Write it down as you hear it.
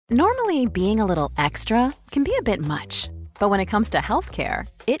Normally, being a little extra can be a bit much, but when it comes to healthcare,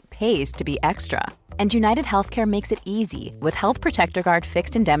 it pays to be extra. And United Healthcare makes it easy with Health Protector Guard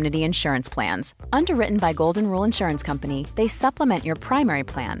fixed indemnity insurance plans. Underwritten by Golden Rule Insurance Company, they supplement your primary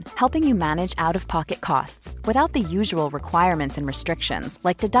plan, helping you manage out-of-pocket costs without the usual requirements and restrictions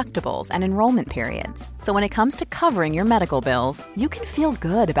like deductibles and enrollment periods. So when it comes to covering your medical bills, you can feel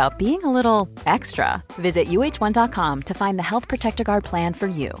good about being a little extra. Visit uh1.com to find the Health Protector Guard plan for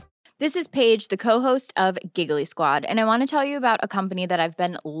you. This is Paige, the co-host of Giggly Squad, and I want to tell you about a company that I've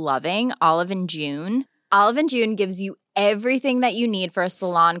been loving, Olive & June. Olive & June gives you everything that you need for a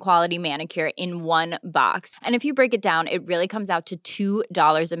salon-quality manicure in one box. And if you break it down, it really comes out to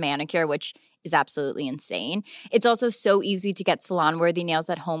 $2 a manicure, which is absolutely insane. It's also so easy to get salon-worthy nails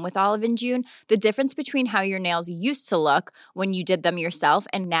at home with Olive & June. The difference between how your nails used to look when you did them yourself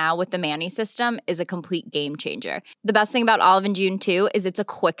and now with the Mani system is a complete game changer. The best thing about Olive & June, too, is it's a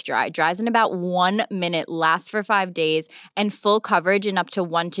quick dry. Dries in about 1 minute, lasts for 5 days, and full coverage in up to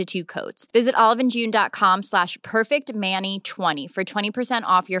 1 to 2 coats. Visit oliveandjune.com/perfectmani20 for 20%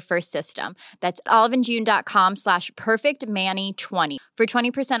 off your first system. That's oliveandjune.com/perfectmani20 for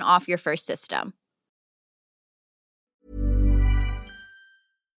 20% off your first system.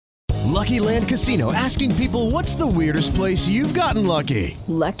 Lucky Land Casino, asking people, what's the weirdest place you've gotten lucky?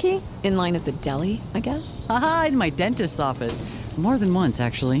 Lucky? In line at the deli, I guess? Aha, in my dentist's office. More than once,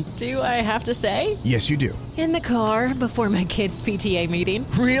 actually. Do I have to say? Yes, you do. In the car before my kids' PTA meeting.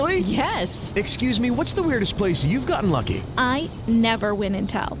 Really? Yes. Excuse me, what's the weirdest place you've gotten lucky? I never win and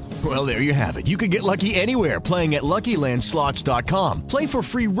tell. Well, there you have it. You can get lucky anywhere, playing at LuckyLandSlots.com. Play for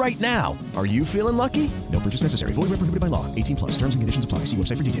free right now. Are you feeling lucky? No purchase necessary. Void where prohibited by law. 18+. Terms and conditions apply. See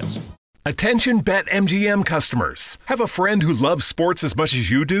website for details. Attention BetMGM customers. Have a friend who loves sports as much as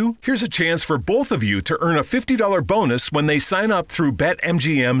you do? Here's a chance for both of you to earn a $50 bonus when they sign up through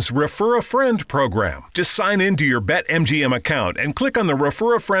BetMGM's Refer a Friend program. Just sign into your BetMGM account and click on the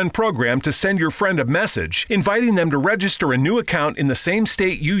Refer a Friend program to send your friend a message inviting them to register a new account in the same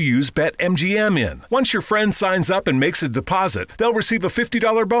state you use BetMGM in. Once your friend signs up and makes a deposit, they'll receive a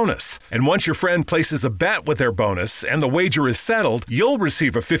 $50 bonus. And once your friend places a bet with their bonus and the wager is settled, you'll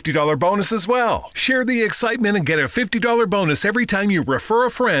receive a $50 bonus as well. Share the excitement and get a $50 bonus every time you refer a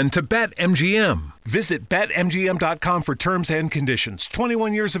friend to BetMGM. Visit BetMGM.com for terms and conditions.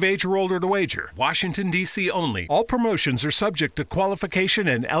 21 years of age or older to wager. Washington, D.C. only. All promotions are subject to qualification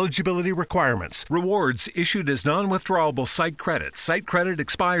and eligibility requirements. Rewards issued as non-withdrawable site credit. Site credit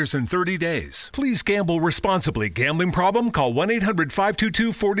expires in 30 days. Please gamble responsibly. Gambling problem? Call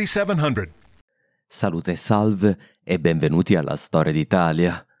 1-800-522-4700. Salute e salve e benvenuti alla Storia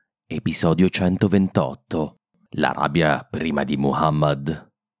d'Italia. Episodio 128. L'Arabia prima di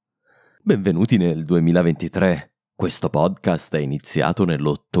Muhammad. Benvenuti nel 2023. Questo podcast è iniziato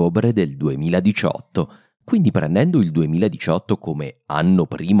nell'ottobre del 2018, quindi prendendo il 2018 come anno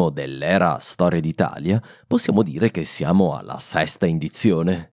primo dell'era Storia d'Italia, possiamo dire che siamo alla 6ª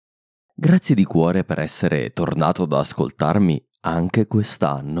edizione. Grazie di cuore per essere tornato ad ascoltarmi anche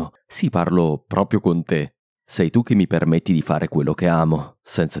quest'anno. Sì, parlo proprio con te. Sei tu che mi permetti di fare quello che amo.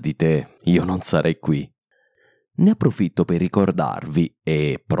 Senza di te io non sarei qui. Ne approfitto per ricordarvi,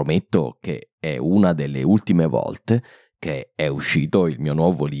 e prometto che è una delle ultime volte, che è uscito il mio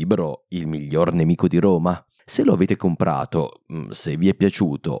nuovo libro Il miglior nemico di Roma. Se lo avete comprato, se vi è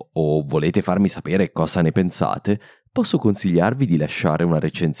piaciuto o volete farmi sapere cosa ne pensate, posso consigliarvi di lasciare una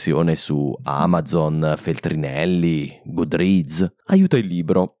recensione su Amazon, Feltrinelli, Goodreads. Aiuta il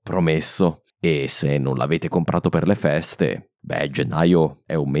libro, promesso. E se non l'avete comprato per le feste, gennaio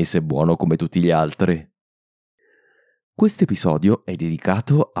è un mese buono come tutti gli altri. Questo episodio è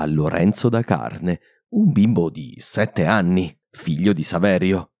dedicato a Lorenzo da Carne, un bimbo di 7 anni, figlio di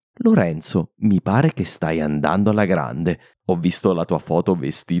Saverio. Lorenzo, mi pare che stai andando alla grande. Ho visto la tua foto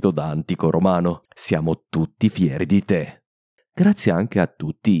vestito da antico romano. Siamo tutti fieri di te. Grazie anche a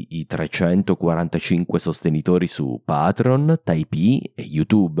tutti i 345 sostenitori su Patreon, Tipeee e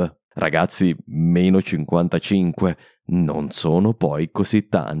YouTube. Ragazzi, meno 55, non sono poi così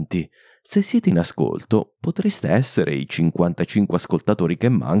tanti. Se siete in ascolto, potreste essere i 55 ascoltatori che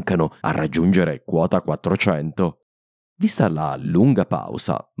mancano a raggiungere quota 400. Vista la lunga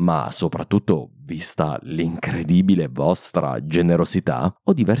pausa, ma soprattutto vista l'incredibile vostra generosità,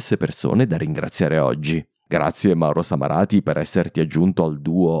 ho diverse persone da ringraziare oggi. Grazie Mauro Samarati per esserti aggiunto al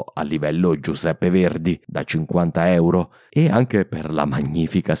duo a livello Giuseppe Verdi da 50 euro e anche per la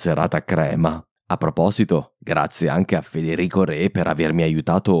magnifica serata crema. A proposito, grazie anche a Federico Re per avermi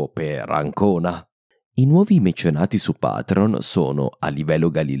aiutato per Ancona. I nuovi mecenati su Patreon sono a livello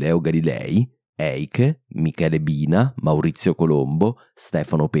Galileo Galilei, Eike, Michele Bina, Maurizio Colombo,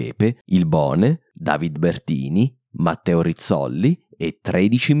 Stefano Pepe, Il Bone, David Bertini, Matteo Rizzolli e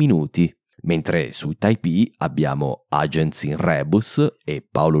 13 minuti. Mentre su Typee abbiamo Agents in Rebus e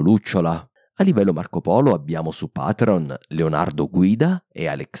Paolo Lucciola. A livello Marco Polo abbiamo su Patreon Leonardo Guida e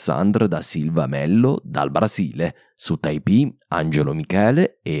Alexandre da Silva Mello dal Brasile, su Typee Angelo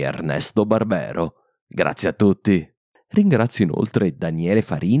Michele e Ernesto Barbero. Grazie a tutti! Ringrazio inoltre Daniele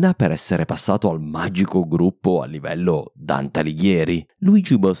Farina per essere passato al magico gruppo a livello Dante Alighieri,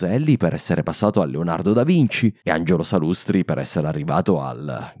 Luigi Boselli per essere passato al Leonardo da Vinci e Angelo Salustri per essere arrivato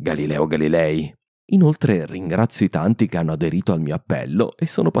al Galileo Galilei. Inoltre ringrazio i tanti che hanno aderito al mio appello e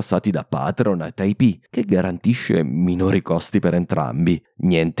sono passati da Patreon a Typee, che garantisce minori costi per entrambi,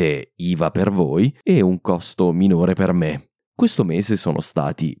 niente IVA per voi e un costo minore per me. Questo mese sono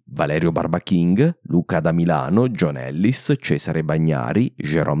stati Valerio Barbaking, Luca da Milano, John Ellis, Cesare Bagnari,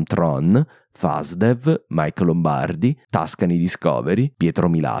 Jérôme Tron, Fasdev, Mike Lombardi, Tuscany Discovery, Pietro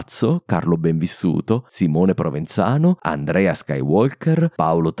Milazzo, Carlo Benvissuto, Simone Provenzano, Andrea Skywalker,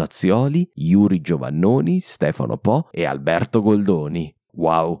 Paolo Tazzioli, Yuri Giovannoni, Stefano Po e Alberto Goldoni.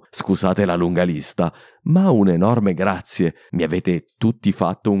 Wow, scusate la lunga lista, ma un enorme grazie, mi avete tutti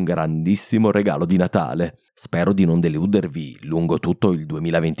fatto un grandissimo regalo di Natale. Spero di non deludervi lungo tutto il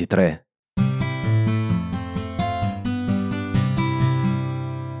 2023.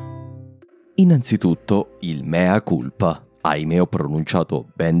 Innanzitutto il mea culpa. Ahimè, ho pronunciato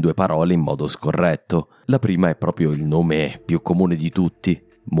ben 2 parole in modo scorretto. La prima è proprio il nome più comune di tutti,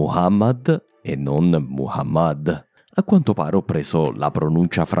 Muhammad e non Muhammad. A quanto pare ho preso la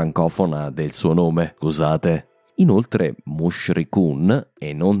pronuncia francofona del suo nome, scusate. Inoltre Mushrikun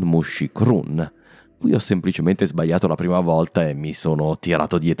e non Mushikrun. Qui ho semplicemente sbagliato la prima volta e mi sono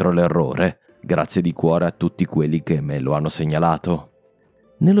tirato dietro l'errore. Grazie di cuore a tutti quelli che me lo hanno segnalato.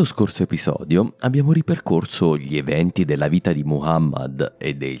 Nello scorso episodio abbiamo ripercorso gli eventi della vita di Muhammad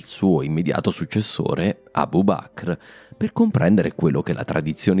e del suo immediato successore Abu Bakr per comprendere quello che la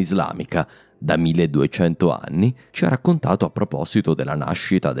tradizione islamica da 1200 anni ci ha raccontato a proposito della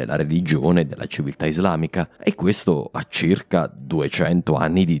nascita della religione e della civiltà islamica, e questo a circa 200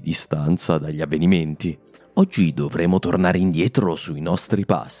 anni di distanza dagli avvenimenti. Oggi dovremo tornare indietro sui nostri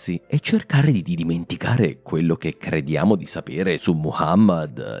passi e cercare di dimenticare quello che crediamo di sapere su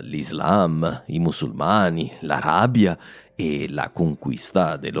Muhammad, l'Islam, i musulmani, l'Arabia e la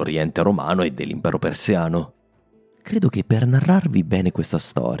conquista dell'Oriente romano e dell'impero persiano. Credo che per narrarvi bene questa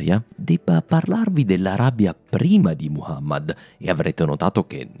storia debba parlarvi dell'Arabia prima di Muhammad, e avrete notato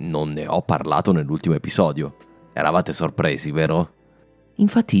che non ne ho parlato nell'ultimo episodio. Eravate sorpresi, vero?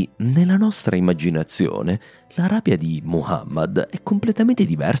 Infatti, nella nostra immaginazione, l'Arabia di Muhammad è completamente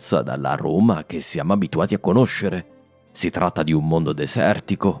diversa dalla Roma che siamo abituati a conoscere. Si tratta di un mondo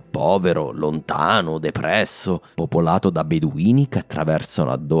desertico, povero, lontano, depresso, popolato da beduini che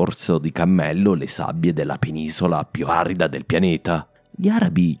attraversano a dorso di cammello le sabbie della penisola più arida del pianeta. Gli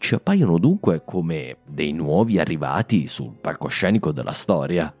arabi ci appaiono dunque come dei nuovi arrivati sul palcoscenico della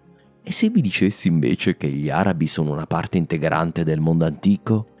storia. E se vi dicessi invece che gli arabi sono una parte integrante del mondo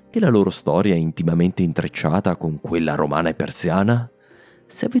antico, che la loro storia è intimamente intrecciata con quella romana e persiana?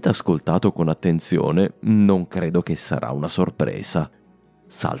 Se avete ascoltato con attenzione, non credo che sarà una sorpresa.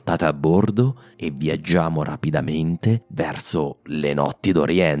 Saltate a bordo e viaggiamo rapidamente verso le notti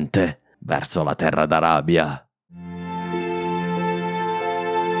d'Oriente, verso la terra d'Arabia.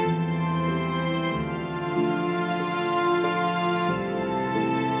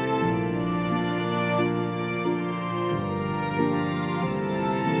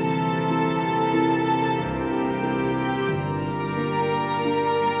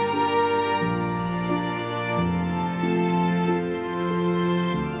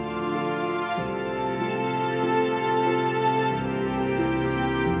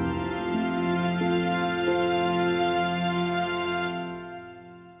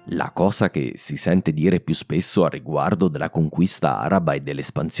 La cosa che si sente dire più spesso a riguardo della conquista araba e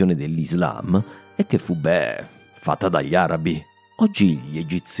dell'espansione dell'Islam è che fu, fatta dagli arabi. Oggi gli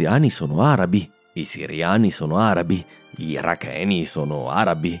egiziani sono arabi, i siriani sono arabi, gli iracheni sono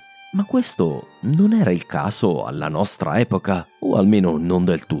arabi, ma questo non era il caso alla nostra epoca, o almeno non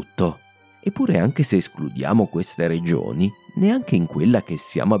del tutto. Eppure, anche se escludiamo queste regioni, neanche in quella che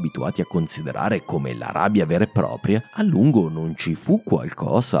siamo abituati a considerare come l'Arabia vera e propria, a lungo non ci fu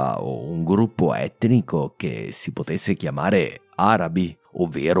qualcosa o un gruppo etnico che si potesse chiamare arabi,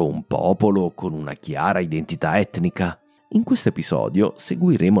 ovvero un popolo con una chiara identità etnica. In questo episodio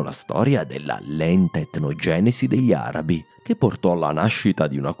seguiremo la storia della lenta etnogenesi degli arabi, che portò alla nascita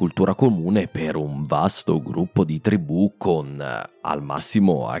di una cultura comune per un vasto gruppo di tribù con, al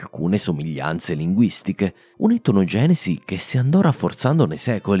massimo, alcune somiglianze linguistiche, un'etnogenesi che si andò rafforzando nei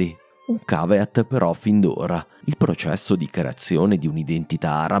secoli. Un caveat però fin d'ora: il processo di creazione di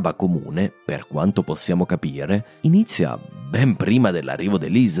un'identità araba comune, per quanto possiamo capire, inizia ben prima dell'arrivo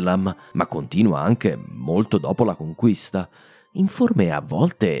dell'Islam, ma continua anche molto dopo la conquista, in forme a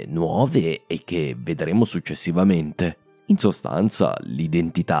volte nuove e che vedremo successivamente. In sostanza,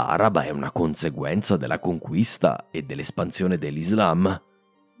 l'identità araba è una conseguenza della conquista e dell'espansione dell'Islam,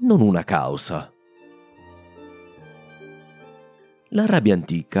 non una causa. L'Arabia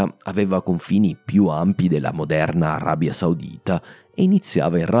antica aveva confini più ampi della moderna Arabia Saudita e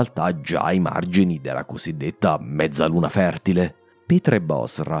iniziava in realtà già ai margini della cosiddetta mezzaluna fertile. Petra e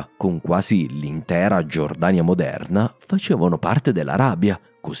Bosra, con quasi l'intera Giordania moderna, facevano parte dell'Arabia,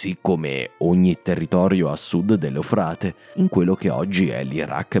 così come ogni territorio a sud dell'Eufrate, in quello che oggi è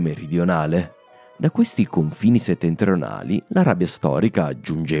l'Iraq meridionale. Da questi confini settentrionali, l'Arabia storica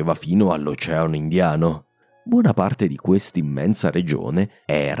giungeva fino all'Oceano Indiano. Buona parte di questa immensa regione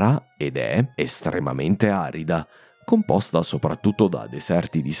era ed è estremamente arida, composta soprattutto da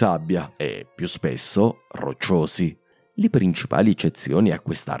deserti di sabbia e, più spesso, rocciosi. Le principali eccezioni a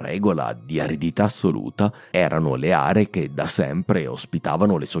questa regola di aridità assoluta erano le aree che da sempre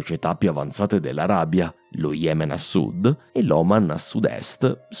ospitavano le società più avanzate dell'Arabia. Lo Yemen a sud e l'Oman a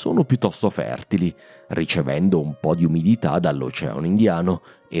sud-est sono piuttosto fertili, ricevendo un po' di umidità dall'Oceano Indiano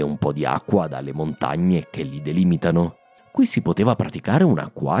e un po' di acqua dalle montagne che li delimitano. Qui si poteva praticare una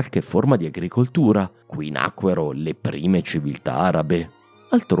qualche forma di agricoltura, qui nacquero le prime civiltà arabe.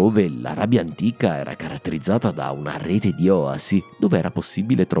 Altrove l'Arabia antica era caratterizzata da una rete di oasi, dove era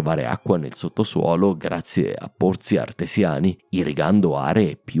possibile trovare acqua nel sottosuolo grazie a pozzi artesiani, irrigando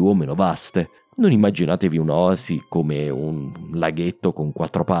aree più o meno vaste. Non immaginatevi un'oasi come un laghetto con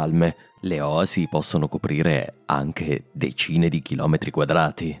 4 palme. Le oasi possono coprire anche decine di chilometri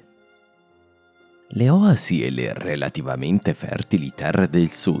quadrati. Le oasi e le relativamente fertili terre del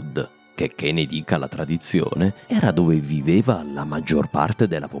sud, che ne dica la tradizione, era dove viveva la maggior parte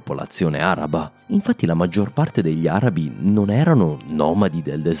della popolazione araba. Infatti la maggior parte degli arabi non erano nomadi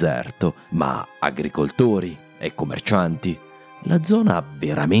del deserto, ma agricoltori e commercianti. La zona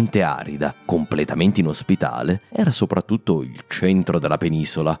veramente arida, completamente inospitale, era soprattutto il centro della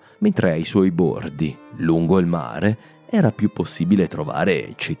penisola, mentre ai suoi bordi, lungo il mare, era più possibile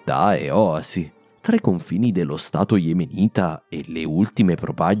trovare città e oasi. Tra i confini dello stato yemenita e le ultime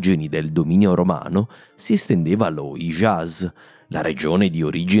propaggini del dominio romano si estendeva lo Hijaz, la regione di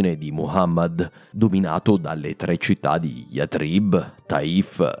origine di Muhammad, dominato dalle 3 città di Yatrib,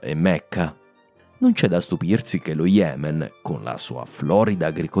 Taif e Mecca. Non c'è da stupirsi che lo Yemen, con la sua florida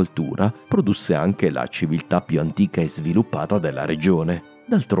agricoltura, produsse anche la civiltà più antica e sviluppata della regione.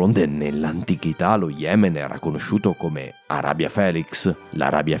 D'altronde, nell'antichità lo Yemen era conosciuto come Arabia Felix,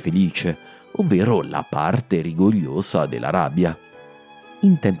 l'Arabia Felice, ovvero la parte rigogliosa dell'Arabia.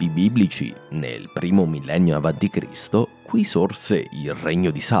 In tempi biblici, nel primo millennio a.C., qui sorse il regno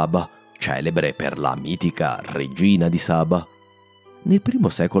di Saba, celebre per la mitica regina di Saba. Nel primo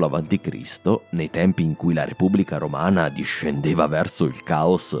secolo a.C., nei tempi in cui la Repubblica Romana discendeva verso il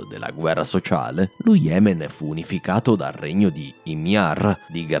caos della guerra sociale, lo Yemen fu unificato dal regno di Himyar,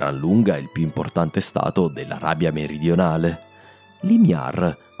 di gran lunga il più importante stato dell'Arabia meridionale.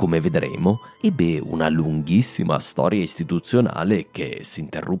 L'Himyar, come vedremo, ebbe una lunghissima storia istituzionale che si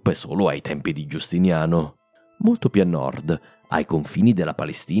interruppe solo ai tempi di Giustiniano. Molto più a nord, ai confini della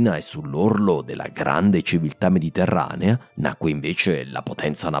Palestina e sull'orlo della grande civiltà mediterranea, nacque invece la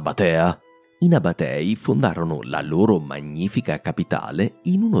potenza nabatea. I Nabatei fondarono la loro magnifica capitale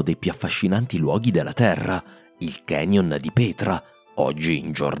in uno dei più affascinanti luoghi della terra, il Canyon di Petra, oggi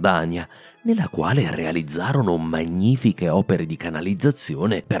in Giordania, nella quale realizzarono magnifiche opere di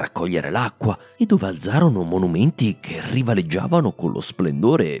canalizzazione per raccogliere l'acqua e dove alzarono monumenti che rivaleggiavano con lo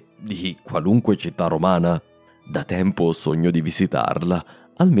splendore di qualunque città romana. Da tempo sogno di visitarla,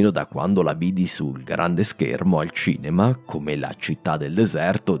 almeno da quando la vidi sul grande schermo al cinema come La città del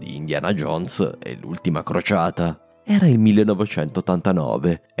deserto di Indiana Jones e l'ultima crociata. Era il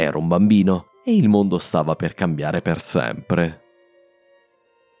 1989, ero un bambino e il mondo stava per cambiare per sempre.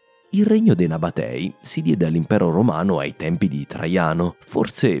 Il regno dei Nabatei si diede all'impero romano ai tempi di Traiano,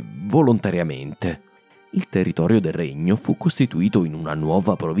 forse volontariamente. Il territorio del regno fu costituito in una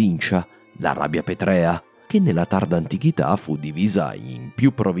nuova provincia, l'Arabia Petrea, che nella tarda antichità fu divisa in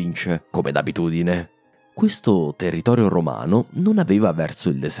più province, come d'abitudine. Questo territorio romano non aveva verso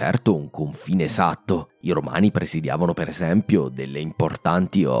il deserto un confine esatto. I romani presidiavano per esempio delle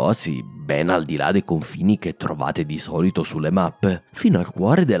importanti oasi ben al di là dei confini che trovate di solito sulle mappe, fino al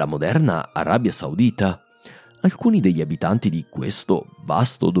cuore della moderna Arabia Saudita. Alcuni degli abitanti di questo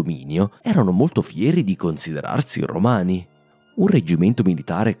vasto dominio erano molto fieri di considerarsi romani. Un reggimento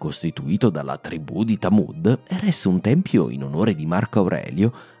militare costituito dalla tribù di Tamud eresse un tempio in onore di Marco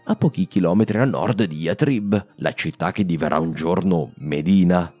Aurelio a pochi chilometri a nord di Yatrib, la città che diverrà un giorno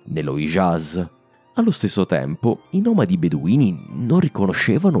Medina, nello Hijaz. Allo stesso tempo, i nomadi beduini non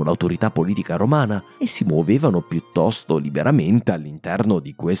riconoscevano l'autorità politica romana e si muovevano piuttosto liberamente all'interno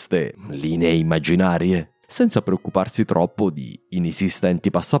di queste linee immaginarie, senza preoccuparsi troppo di inesistenti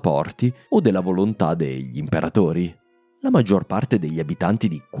passaporti o della volontà degli imperatori. La maggior parte degli abitanti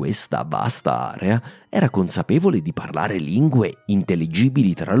di questa vasta area era consapevole di parlare lingue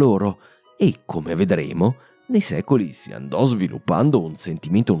intelligibili tra loro e, come vedremo, nei secoli si andò sviluppando un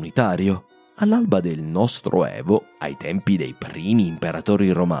sentimento unitario. All'alba del nostro Evo, ai tempi dei primi imperatori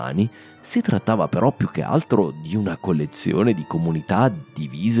romani, si trattava però più che altro di una collezione di comunità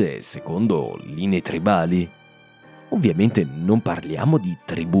divise secondo linee tribali. Ovviamente non parliamo di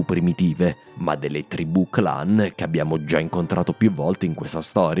tribù primitive, ma delle tribù clan che abbiamo già incontrato più volte in questa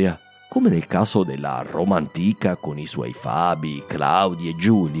storia, come nel caso della Roma antica con i suoi Fabi, Claudi e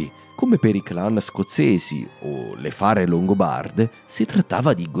Giuli. Come per i clan scozzesi o le fare longobarde, si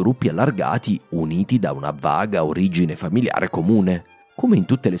trattava di gruppi allargati uniti da una vaga origine familiare comune. Come in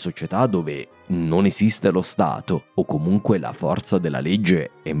tutte le società dove non esiste lo Stato o comunque la forza della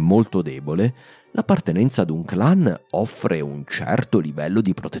legge è molto debole, l'appartenenza ad un clan offre un certo livello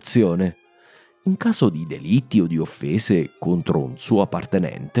di protezione. In caso di delitti o di offese contro un suo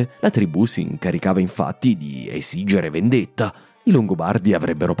appartenente, la tribù si incaricava infatti di esigere vendetta. I Longobardi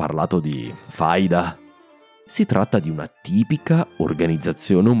avrebbero parlato di faida. Si tratta di una tipica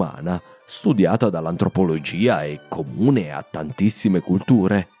organizzazione umana, studiata dall'antropologia e comune a tantissime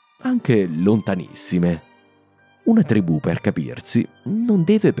culture, anche lontanissime. Una tribù, per capirsi, non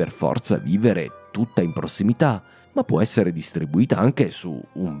deve per forza vivere tutta in prossimità, ma può essere distribuita anche su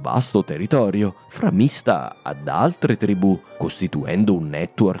un vasto territorio, framista ad altre tribù, costituendo un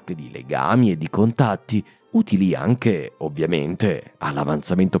network di legami e di contatti, utili anche, ovviamente,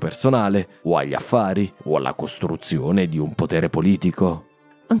 all'avanzamento personale, o agli affari, o alla costruzione di un potere politico.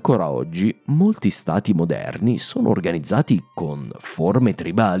 Ancora oggi, molti stati moderni sono organizzati con forme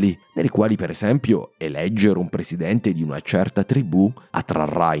tribali, nelle quali per esempio eleggere un presidente di una certa tribù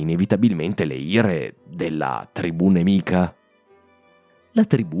attrarrà inevitabilmente le ire della tribù nemica. La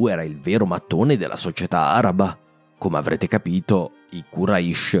tribù era il vero mattone della società araba. Come avrete capito, i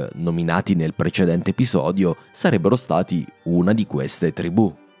Quraysh nominati nel precedente episodio sarebbero stati una di queste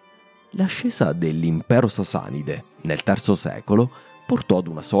tribù. L'ascesa dell'impero Sasanide nel III secolo portò ad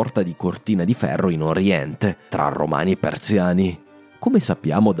una sorta di cortina di ferro in Oriente tra romani e persiani. Come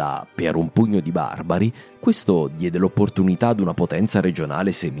sappiamo da Per un pugno di barbari, questo diede l'opportunità ad una potenza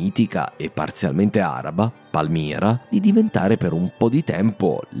regionale semitica e parzialmente araba, Palmira, di diventare per un po' di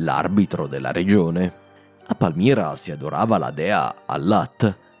tempo l'arbitro della regione. A Palmira si adorava la dea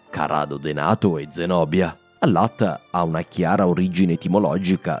Allat, Carado Denato e Zenobia. Allat ha una chiara origine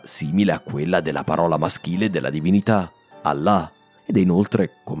etimologica simile a quella della parola maschile della divinità, Allah, ed è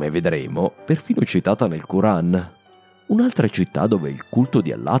inoltre, come vedremo, perfino citata nel Quran. Un'altra città dove il culto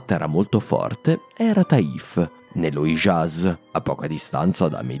di Allat era molto forte era Taif, nello Hijaz, a poca distanza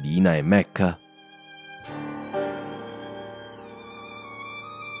da Medina e Mecca.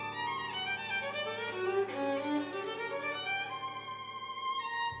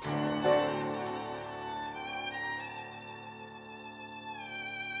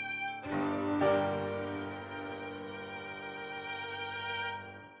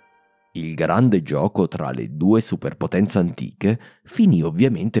 Il grande gioco tra le due superpotenze antiche finì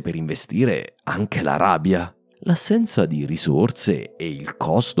ovviamente per investire anche l'Arabia. L'assenza di risorse e il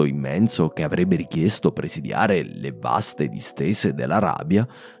costo immenso che avrebbe richiesto presidiare le vaste distese dell'Arabia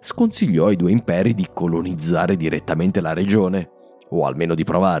sconsigliò ai due imperi di colonizzare direttamente la regione, o almeno di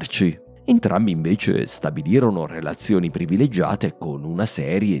provarci. Entrambi invece stabilirono relazioni privilegiate con una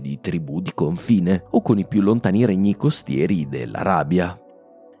serie di tribù di confine o con i più lontani regni costieri dell'Arabia.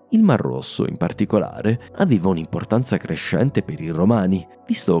 Il Mar Rosso, in particolare, aveva un'importanza crescente per i romani,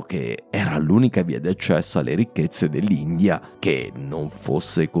 visto che era l'unica via di accesso alle ricchezze dell'India che non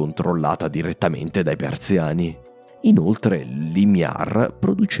fosse controllata direttamente dai persiani. Inoltre, l'Himyar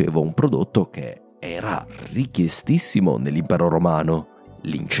produceva un prodotto che era richiestissimo nell'impero romano,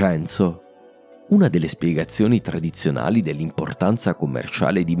 l'incenso. Una delle spiegazioni tradizionali dell'importanza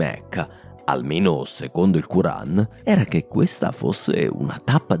commerciale di Mecca almeno secondo il Quran, era che questa fosse una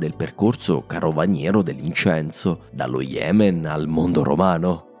tappa del percorso carovaniero dell'incenso, dallo Yemen al mondo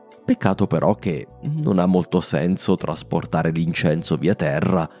romano. Peccato però che non ha molto senso trasportare l'incenso via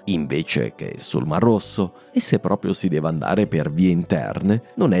terra invece che sul Mar Rosso, e se proprio si deve andare per vie interne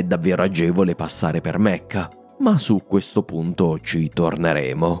non è davvero agevole passare per Mecca, ma su questo punto ci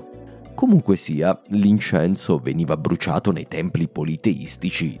torneremo. Comunque sia, l'incenso veniva bruciato nei templi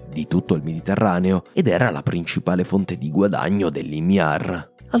politeistici di tutto il Mediterraneo ed era la principale fonte di guadagno dell'Himyar,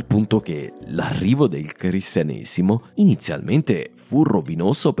 al punto che l'arrivo del cristianesimo inizialmente fu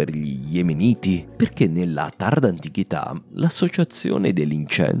rovinoso per gli yemeniti, perché nella tarda antichità l'associazione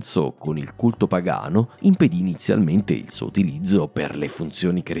dell'incenso con il culto pagano impedì inizialmente il suo utilizzo per le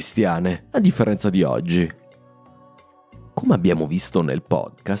funzioni cristiane, a differenza di oggi. Come abbiamo visto nel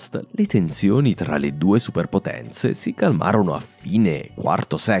podcast, le tensioni tra le due superpotenze si calmarono a fine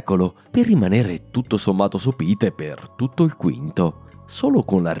IV secolo, per rimanere tutto sommato sopite per tutto il V. Solo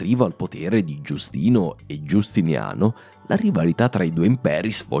con l'arrivo al potere di Giustino e Giustiniano, la rivalità tra i due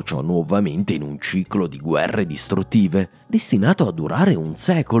imperi sfociò nuovamente in un ciclo di guerre distruttive, destinato a durare un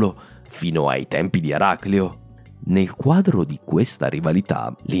secolo, fino ai tempi di Eraclio. Nel quadro di questa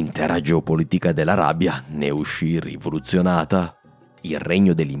rivalità, l'intera geopolitica dell'Arabia ne uscì rivoluzionata. Il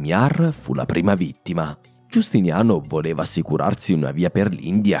regno dell'Himyar fu la prima vittima. Giustiniano voleva assicurarsi una via per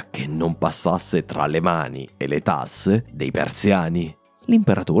l'India che non passasse tra le mani e le tasse dei persiani.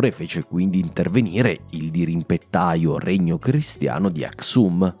 L'imperatore fece quindi intervenire il dirimpettaio regno cristiano di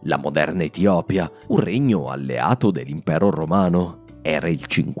Aksum, la moderna Etiopia, un regno alleato dell'impero romano. Era il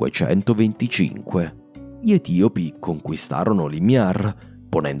 525. Gli etiopi conquistarono l'Himyar,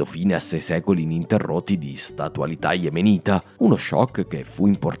 ponendo fine a 6 secoli ininterrotti di statualità yemenita, uno shock che fu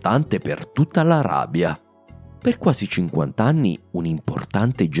importante per tutta l'Arabia. Per quasi 50 anni un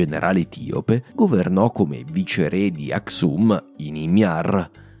importante generale etiope governò come viceré di Aksum in Himyar.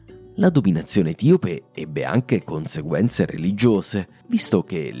 La dominazione etiope ebbe anche conseguenze religiose, visto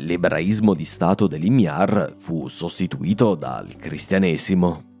che l'ebraismo di stato dell'Himyar fu sostituito dal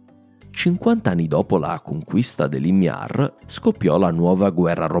cristianesimo. 50 anni dopo la conquista dell'Himyar scoppiò la nuova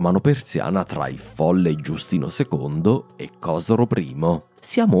guerra romano-persiana tra il folle Giustino II e Cosro I.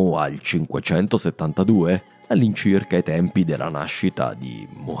 Siamo al 572, all'incirca ai tempi della nascita di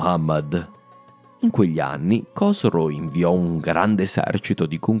Muhammad. In quegli anni Cosro inviò un grande esercito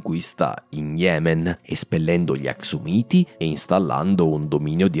di conquista in Yemen, espellendo gli Aksumiti e installando un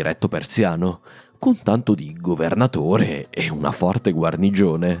dominio diretto persiano, con tanto di governatore e una forte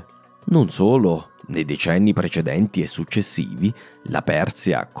guarnigione. Non solo, nei decenni precedenti e successivi, la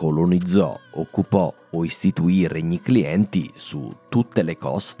Persia colonizzò, occupò o istituì regni clienti su tutte le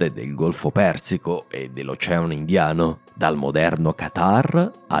coste del Golfo Persico e dell'Oceano Indiano, dal moderno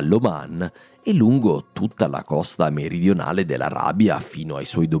Qatar all'Oman e lungo tutta la costa meridionale dell'Arabia fino ai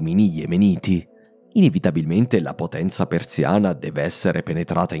suoi domini yemeniti. Inevitabilmente la potenza persiana deve essere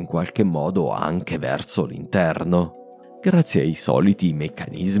penetrata in qualche modo anche verso l'interno. Grazie ai soliti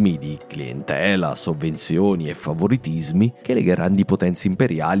meccanismi di clientela, sovvenzioni e favoritismi che le grandi potenze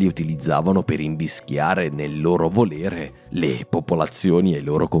imperiali utilizzavano per invischiare nel loro volere le popolazioni ai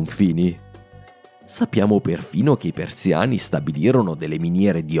loro confini. Sappiamo perfino che i persiani stabilirono delle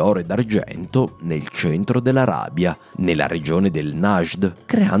miniere di oro ed argento nel centro dell'Arabia, nella regione del Najd,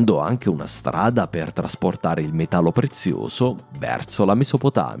 creando anche una strada per trasportare il metallo prezioso verso la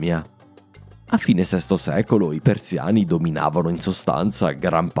Mesopotamia. A fine VI secolo i persiani dominavano in sostanza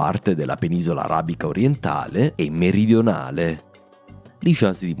gran parte della penisola arabica orientale e meridionale.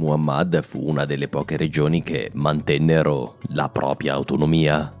 L'Hijaz di Muhammad fu una delle poche regioni che mantennero la propria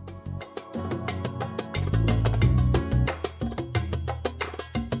autonomia.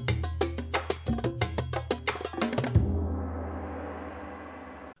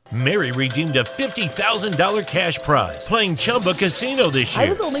 Mary redeemed a $50,000 cash prize playing Chumba Casino this year. I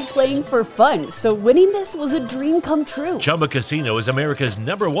was only playing for fun, so winning this was a dream come true. Chumba Casino is America's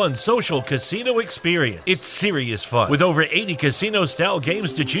 #1 social casino experience. It's serious fun. With over 80 casino-style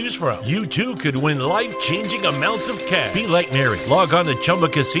games to choose from, you too could win life-changing amounts of cash. Be like Mary. Log on to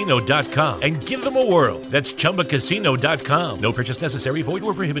ChumbaCasino.com and give them a whirl. That's ChumbaCasino.com. No purchase necessary. Void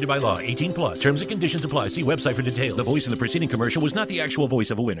where prohibited by law. 18+. Terms and conditions apply. See website for details. The voice in the preceding commercial was not the actual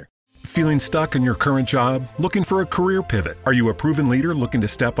voice of a winner. Feeling stuck in your current job? Looking for a career pivot? Are you a proven leader looking to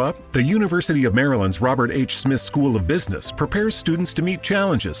step up? The University of Maryland's Robert H. Smith School of Business prepares students to meet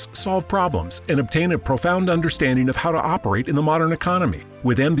challenges, solve problems, and obtain a profound understanding of how to operate in the modern economy.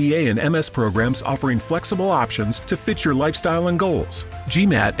 with MBA and MS programs offering flexible options to fit your lifestyle and goals.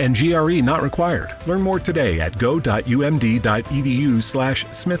 GMAT and GRE not required. Learn more today at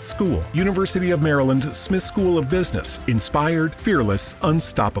go.umd.edu/Smith School. University of Maryland Smith School of Business. Inspired, fearless,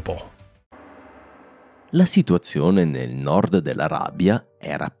 unstoppable. La situazione nel nord dell'Arabia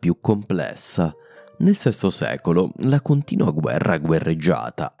era più complessa. Nel VI secolo la continua guerra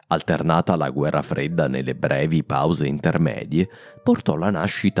guerreggiata, alternata alla guerra fredda nelle brevi pause intermedie, portò alla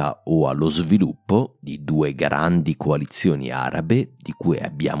nascita o allo sviluppo di due grandi coalizioni arabe di cui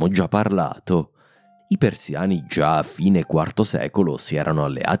abbiamo già parlato. I persiani già a fine IV secolo si erano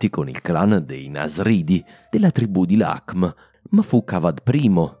alleati con il clan dei Nasridi, della tribù di Lakhm, ma fu Qavad I,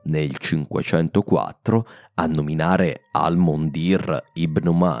 nel 504, a nominare al-Mundir ibn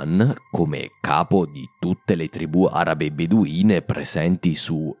Uman come capo di tutte le tribù arabe beduine presenti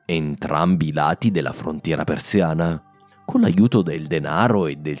su entrambi i lati della frontiera persiana. Con l'aiuto del denaro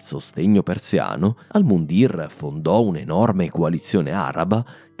e del sostegno persiano, al-Mundir fondò un'enorme coalizione araba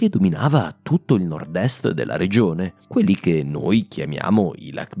che dominava tutto il nord-est della regione, quelli che noi chiamiamo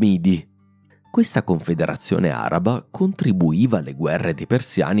i Lakhmidi. Questa confederazione araba contribuiva alle guerre dei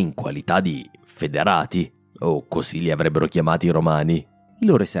persiani in qualità di federati, o così li avrebbero chiamati i romani. Il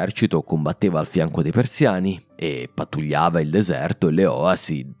loro esercito combatteva al fianco dei persiani e pattugliava il deserto e le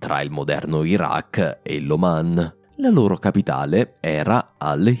oasi tra il moderno Iraq e l'Oman. La loro capitale era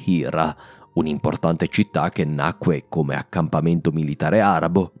Al-Hira, un'importante città che nacque come accampamento militare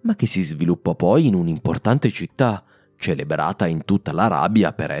arabo, ma che si sviluppò poi in un'importante città, celebrata in tutta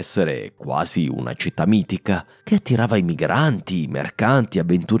l'Arabia per essere quasi una città mitica, che attirava i migranti, mercanti,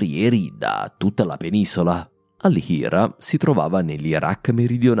 avventurieri da tutta la penisola. Al-Hira si trovava nell'Iraq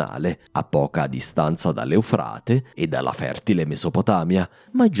meridionale, a poca distanza dall'Eufrate e dalla fertile Mesopotamia,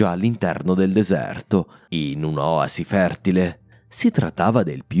 ma già all'interno del deserto, in un'oasi fertile. Si trattava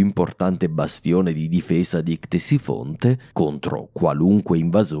del più importante bastione di difesa di Ctesifonte contro qualunque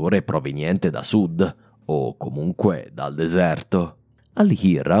invasore proveniente da sud, o comunque dal deserto.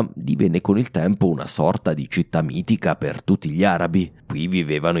 Al-Hira divenne con il tempo una sorta di città mitica per tutti gli arabi. Qui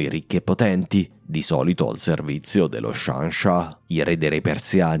vivevano i ricchi e potenti, di solito al servizio dello Shahanshah, i re dei re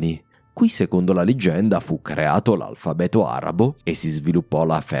persiani. Qui, secondo la leggenda, fu creato l'alfabeto arabo e si sviluppò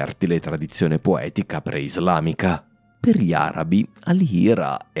la fertile tradizione poetica pre-islamica. Per gli arabi,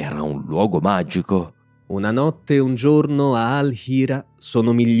 Al-Hira era un luogo magico. Una notte e un giorno a Al-Hira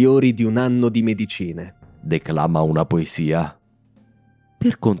sono migliori di un anno di medicine, declama una poesia.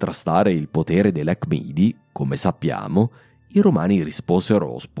 Per contrastare il potere dei Lakhmidi, come sappiamo, i romani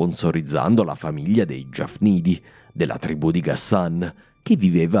risposero sponsorizzando la famiglia dei Giafnidi, della tribù di Ghassan, che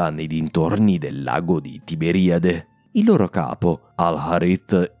viveva nei dintorni del lago di Tiberiade. Il loro capo,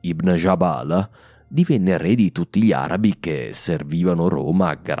 Al-Harith ibn Jabala, divenne re di tutti gli arabi che servivano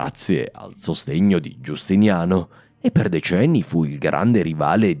Roma grazie al sostegno di Giustiniano e per decenni fu il grande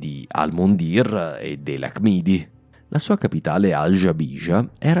rivale di Al-Mundir e dei Lakhmidi. La sua capitale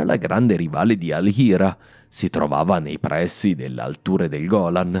Al-Jabija era la grande rivale di Al-Hira, si trovava nei pressi delle alture del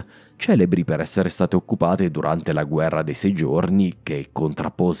Golan, celebri per essere state occupate durante la guerra dei 6 giorni che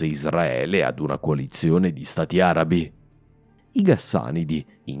contrappose Israele ad una coalizione di stati arabi. I Ghassanidi,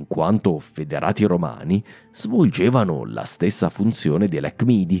 in quanto federati romani, svolgevano la stessa funzione dei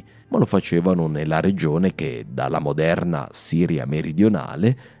Lakhmidi, ma lo facevano nella regione che, dalla moderna Siria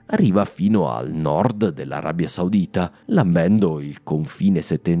meridionale, arriva fino al nord dell'Arabia Saudita, lambendo il confine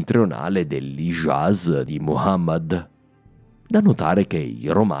settentrionale dell'Hijaz di Muhammad. Da notare che i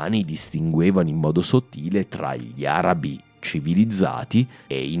romani distinguevano in modo sottile tra gli arabi civilizzati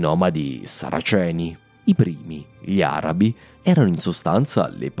e i nomadi saraceni. I primi, gli arabi, erano in sostanza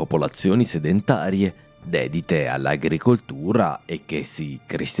le popolazioni sedentarie, dedite all'agricoltura e che si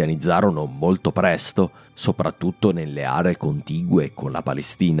cristianizzarono molto presto, soprattutto nelle aree contigue con la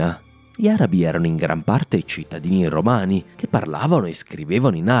Palestina. Gli arabi erano in gran parte cittadini romani che parlavano e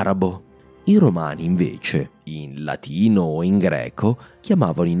scrivevano in arabo. I romani invece, in latino o in greco,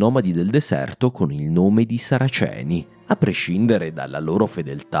 chiamavano i nomadi del deserto con il nome di saraceni, a prescindere dalla loro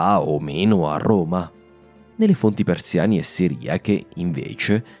fedeltà o meno a Roma. Nelle fonti persiane e siriache,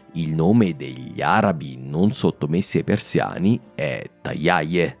 invece, il nome degli arabi non sottomessi ai persiani è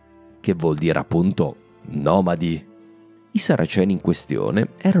Tayyaye, che vuol dire appunto nomadi. I saraceni in questione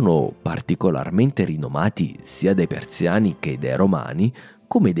erano particolarmente rinomati sia dai persiani che dai romani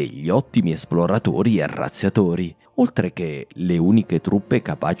come degli ottimi esploratori e razziatori, oltre che le uniche truppe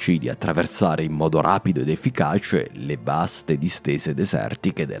capaci di attraversare in modo rapido ed efficace le vaste distese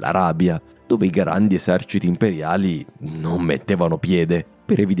desertiche dell'Arabia, dove i grandi eserciti imperiali non mettevano piede.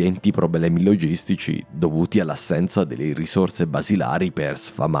 per evidenti problemi logistici dovuti all'assenza delle risorse basilari per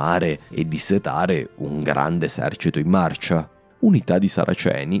sfamare e dissetare un grande esercito in marcia. Unità di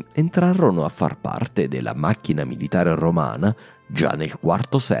saraceni entrarono a far parte della macchina militare romana già nel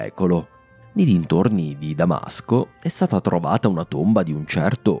IV secolo. Nei dintorni di Damasco è stata trovata una tomba di un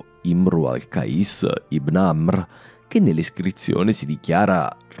certo Imru al-Qais ibn Amr, che nell'iscrizione si dichiara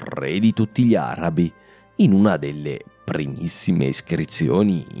re di tutti gli arabi, in una delle primissime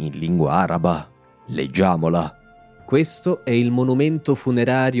iscrizioni in lingua araba. Leggiamola. Questo è il monumento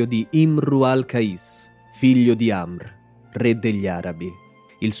funerario di Imru al-Qais, figlio di Amr, re degli arabi.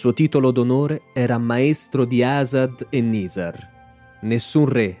 Il suo titolo d'onore era maestro di Asad e Nizar. Nessun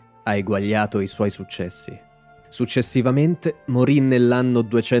re ha eguagliato i suoi successi. Successivamente morì nell'anno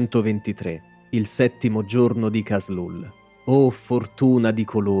 223, il 7° giorno di Caslul. Oh fortuna di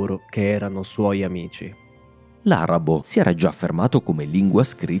coloro che erano suoi amici. L'arabo si era già affermato come lingua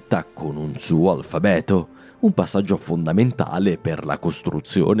scritta con un suo alfabeto, un passaggio fondamentale per la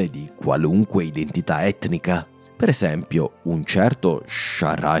costruzione di qualunque identità etnica. Per esempio, un certo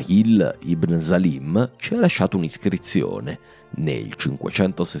Sharahil ibn Salim ci ha lasciato un'iscrizione nel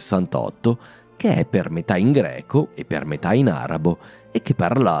 568 che è per metà in greco e per metà in arabo e che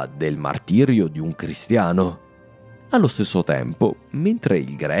parla del martirio di un cristiano. Allo stesso tempo, mentre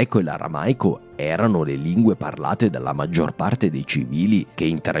il greco e l'aramaico erano le lingue parlate dalla maggior parte dei civili che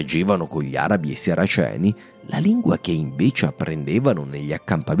interagivano con gli arabi e i saraceni, la lingua che invece apprendevano negli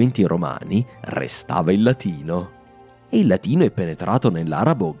accampamenti romani restava il latino. E il latino è penetrato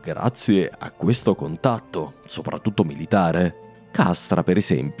nell'arabo grazie a questo contatto, soprattutto militare. Castra, per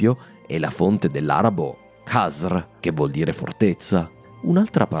esempio, è la fonte dell'arabo Kasr, che vuol dire fortezza.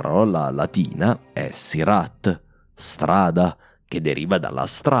 Un'altra parola latina è sirat, strada, che deriva dalla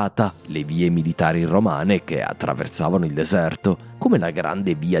strata, le vie militari romane che attraversavano il deserto, come la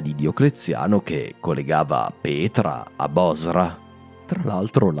grande via di Diocleziano che collegava Petra a Bosra. Tra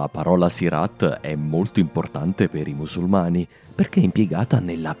l'altro la parola sirat è molto importante per i musulmani perché è impiegata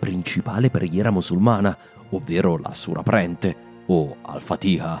nella principale preghiera musulmana, ovvero la Sura Prente o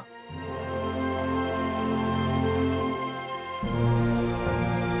Al-Fatiha.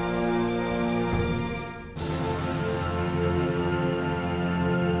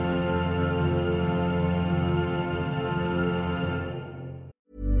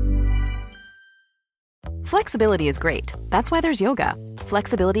 Flexibility is great. That's why there's yoga.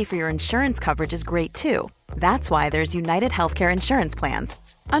 Flexibility for your insurance coverage is great too. That's why there's United Healthcare Insurance Plans.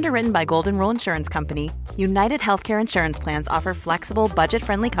 Underwritten by Golden Rule Insurance Company, United Healthcare Insurance Plans offer flexible,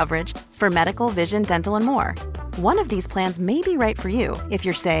 budget-friendly coverage for medical, vision, dental, and more. One of these plans may be right for you if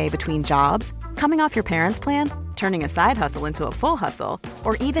you're, say, between jobs, coming off your parents' plan, turning a side hustle into a full hustle,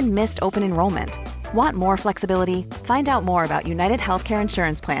 or even missed open enrollment. Want more flexibility? Find out more about United Healthcare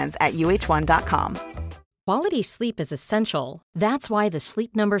Insurance Plans at uh1.com. Quality sleep is essential. That's why the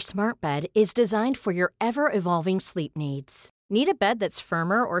Sleep Number Smart Bed is designed for your ever-evolving sleep needs. Need a bed that's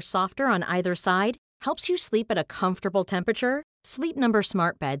firmer or softer on either side? Helps you sleep at a comfortable temperature? Sleep Number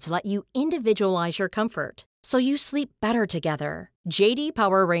Smart Beds let you individualize your comfort, so you sleep better together. J.D.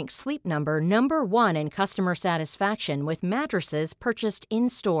 Power ranks Sleep Number #1 in customer satisfaction with mattresses purchased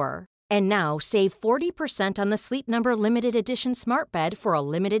in-store. And now save 40% on the Sleep Number Limited Edition Smart Bed for a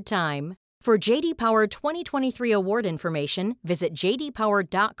limited time. For J.D. Power 2023 award information, visit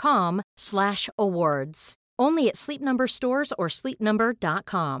jdpower.com/awards. Only at Sleep Number stores or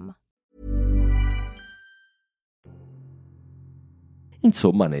sleepnumber.com.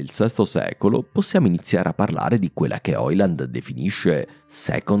 Insomma, nel VI secolo possiamo iniziare a parlare di quella che Hoyland definisce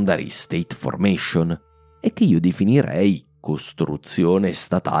secondary state formation e che io definirei costruzione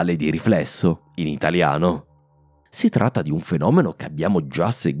statale di riflesso, in italiano. Si tratta di un fenomeno che abbiamo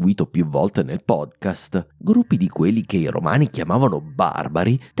già seguito più volte nel podcast. Gruppi di quelli che i romani chiamavano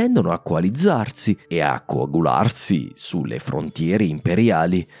barbari tendono a coalizzarsi e a coagularsi sulle frontiere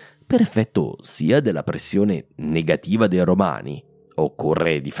imperiali per effetto sia della pressione negativa dei romani,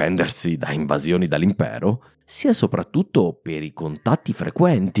 occorre difendersi da invasioni dall'impero, sia soprattutto per i contatti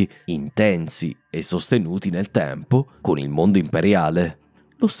frequenti, intensi e sostenuti nel tempo con il mondo imperiale.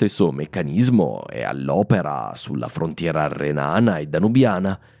 Lo stesso meccanismo è all'opera sulla frontiera renana e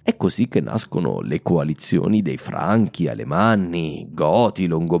danubiana. È così che nascono le coalizioni dei Franchi, Alemanni, Goti,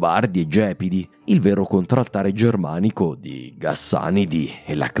 Longobardi e Gepidi, il vero contraltare germanico di Gassanidi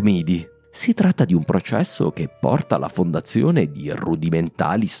e Lacmidi. Si tratta di un processo che porta alla fondazione di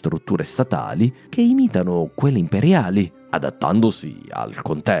rudimentali strutture statali che imitano quelle imperiali, adattandosi al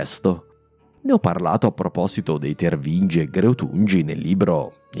contesto. Ne ho parlato a proposito dei Tervingi e Greutungi nel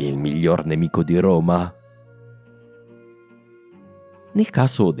libro Il miglior nemico di Roma. Nel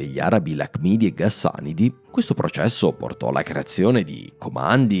caso degli arabi Lacmidi e Ghassanidi, questo processo portò alla creazione di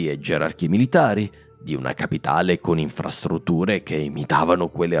comandi e gerarchie militari, di una capitale con infrastrutture che imitavano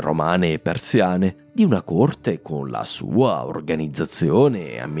quelle romane e persiane, di una corte con la sua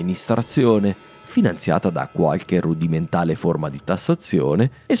organizzazione e amministrazione, finanziata da qualche rudimentale forma di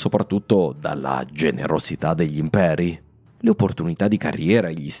tassazione e soprattutto dalla generosità degli imperi. Le opportunità di carriera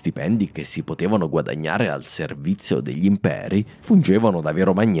e gli stipendi che si potevano guadagnare al servizio degli imperi fungevano da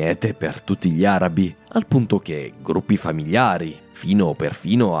vero magnete per tutti gli arabi, al punto che gruppi familiari, fino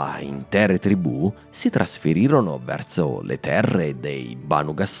perfino a intere tribù, si trasferirono verso le terre dei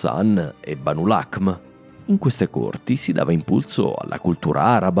Banu Ghassan e Banu Lacm. In queste corti si dava impulso alla cultura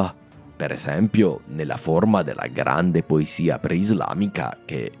araba, per esempio nella forma della grande poesia preislamica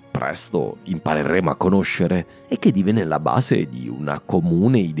che presto impareremo a conoscere e che divenne la base di una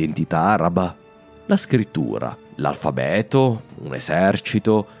comune identità araba. La scrittura, l'alfabeto, un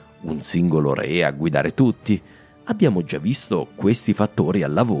esercito, un singolo re a guidare tutti. Abbiamo già visto questi fattori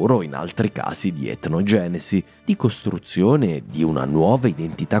al lavoro in altri casi di etnogenesi, di costruzione di una nuova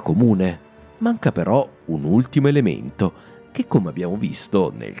identità comune. Manca però un ultimo elemento che, come abbiamo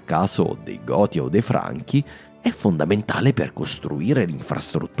visto nel caso dei Goti o dei Franchi, è fondamentale per costruire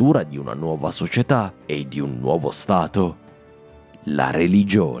l'infrastruttura di una nuova società e di un nuovo Stato: la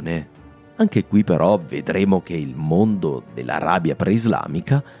religione. Anche qui però vedremo che il mondo dell'Arabia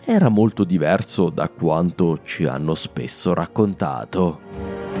preislamica era molto diverso da quanto ci hanno spesso raccontato.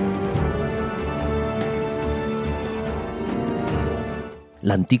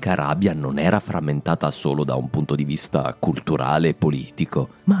 L'antica Arabia non era frammentata solo da un punto di vista culturale e politico,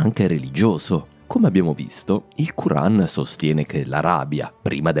 ma anche religioso. Come abbiamo visto, il Quran sostiene che l'Arabia,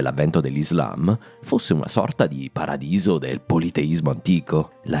 prima dell'avvento dell'Islam, fosse una sorta di paradiso del politeismo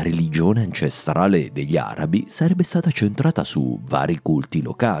antico. La religione ancestrale degli arabi sarebbe stata centrata su vari culti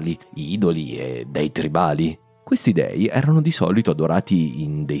locali, idoli e dei tribali. Questi dei erano di solito adorati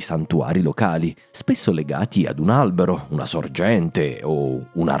in dei santuari locali, spesso legati ad un albero, una sorgente o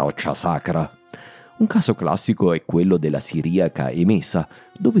una roccia sacra. Un caso classico è quello della siriaca Emesa,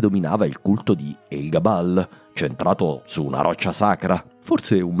 dove dominava il culto di El-Gabal, centrato su una roccia sacra,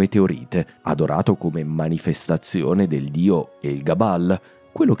 forse un meteorite, adorato come manifestazione del dio El-Gabal,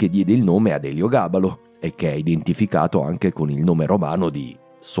 quello che diede il nome ad Eliogabalo e che è identificato anche con il nome romano di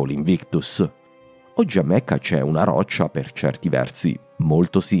Sol Invictus. Oggi a Mecca c'è una roccia per certi versi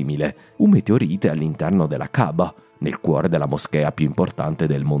molto simile, un meteorite all'interno della Kaaba, nel cuore della moschea più importante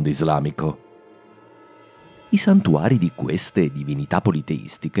del mondo islamico. I santuari di queste divinità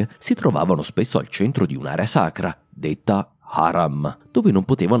politeistiche si trovavano spesso al centro di un'area sacra, detta Haram, dove non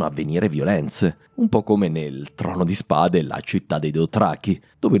potevano avvenire violenze, un po' come nel Trono di Spade, la città dei Dothraki,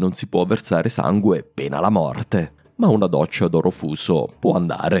 dove non si può versare sangue pena la morte, ma una doccia d'oro fuso può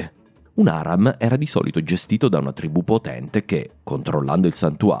andare. Un haram era di solito gestito da una tribù potente che, controllando il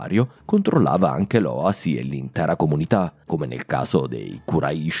santuario, controllava anche l'oasi e l'intera comunità, come nel caso dei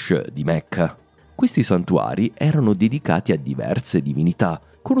Quraysh di Mecca. Questi santuari erano dedicati a diverse divinità.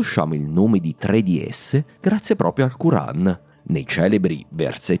 Conosciamo il nome di 3 di esse grazie proprio al Quran. Nei celebri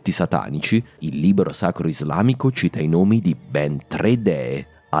versetti satanici, il libro sacro islamico cita i nomi di ben 3 dee: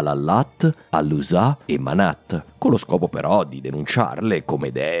 Al-Allat, Al-Uzza e Manat, con lo scopo però di denunciarle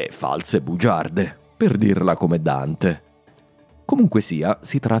come dee false e bugiarde, per dirla come Dante. Comunque sia,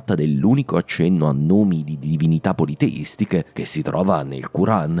 si tratta dell'unico accenno a nomi di divinità politeistiche che si trova nel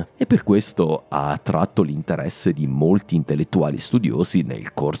Quran e per questo ha attratto l'interesse di molti intellettuali studiosi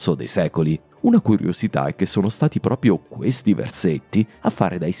nel corso dei secoli. Una curiosità è che sono stati proprio questi versetti a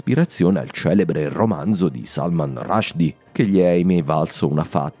fare da ispirazione al celebre romanzo di Salman Rushdie, che gli è ahimè valso una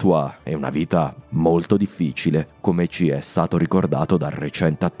fatwa e una vita molto difficile, come ci è stato ricordato dal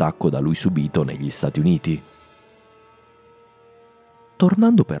recente attacco da lui subito negli Stati Uniti.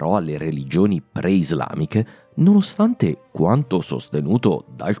 Tornando però alle religioni pre-islamiche, nonostante quanto sostenuto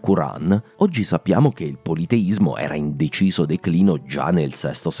dal Quran, oggi sappiamo che il politeismo era in deciso declino già nel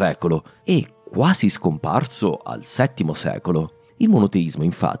VI secolo e quasi scomparso al VII secolo. Il monoteismo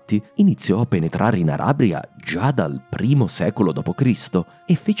infatti iniziò a penetrare in Arabia già dal I secolo d.C.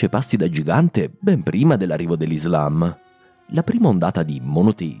 e fece passi da gigante ben prima dell'arrivo dell'Islam. La prima ondata di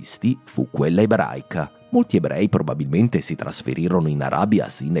monoteisti fu quella ebraica. Molti ebrei probabilmente si trasferirono in Arabia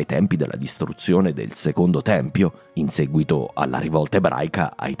sin dai tempi della distruzione del Secondo Tempio, in seguito alla rivolta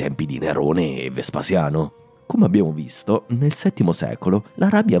ebraica ai tempi di Nerone e Vespasiano. Come abbiamo visto, nel VII secolo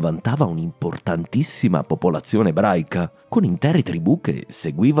l'Arabia vantava un'importantissima popolazione ebraica, con intere tribù che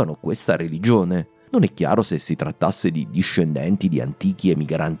seguivano questa religione. Non è chiaro se si trattasse di discendenti di antichi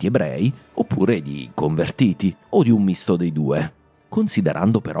emigranti ebrei, oppure di convertiti, o di un misto dei due.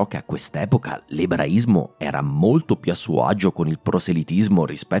 Considerando però che a quest'epoca l'ebraismo era molto più a suo agio con il proselitismo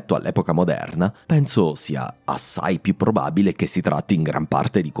rispetto all'epoca moderna, penso sia assai più probabile che si tratti in gran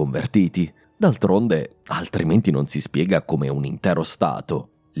parte di convertiti. D'altronde, altrimenti non si spiega come un intero stato,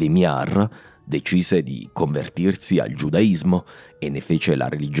 l'Emir, decise di convertirsi al giudaismo e ne fece la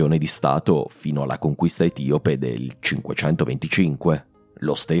religione di Stato fino alla conquista etiope del 525.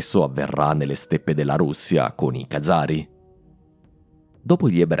 Lo stesso avverrà nelle steppe della Russia con i Khazari. Dopo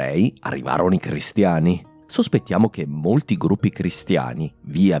gli ebrei arrivarono i cristiani. Sospettiamo che molti gruppi cristiani,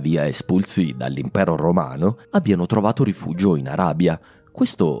 via via espulsi dall'impero romano, abbiano trovato rifugio in Arabia,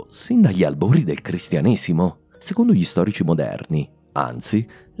 questo sin dagli albori del cristianesimo. Secondo gli storici moderni, anzi,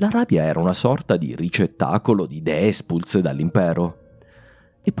 l'Arabia era una sorta di ricettacolo di idee espulse dall'impero.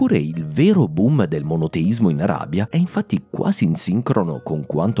 Eppure il vero boom del monoteismo in Arabia è infatti quasi in sincrono con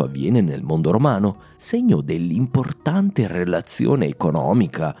quanto avviene nel mondo romano, segno dell'importante relazione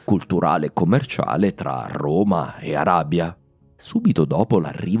economica, culturale e commerciale tra Roma e Arabia. Subito dopo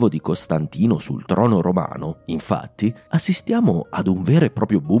l'arrivo di Costantino sul trono romano, infatti, assistiamo ad un vero e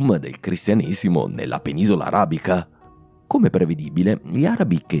proprio boom del cristianesimo nella penisola arabica. Come prevedibile, gli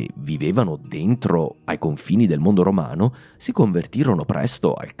arabi che vivevano dentro ai confini del mondo romano si convertirono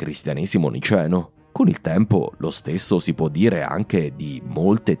presto al cristianesimo niceno. Con il tempo lo stesso si può dire anche di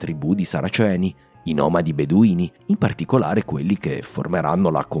molte tribù di saraceni, i nomadi beduini, in particolare quelli che formeranno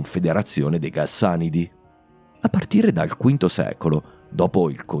la confederazione dei Ghassanidi. A partire dal V secolo, dopo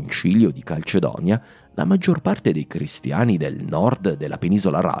il concilio di Calcedonia, la maggior parte dei cristiani del nord della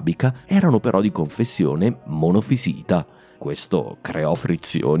penisola arabica erano però di confessione monofisita. Questo creò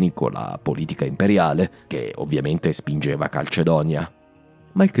frizioni con la politica imperiale, che ovviamente spingeva Calcedonia.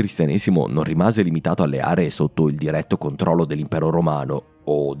 Ma il cristianesimo non rimase limitato alle aree sotto il diretto controllo dell'impero romano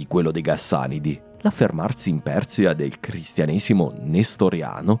o di quello dei Ghassanidi. L'affermarsi in Persia del cristianesimo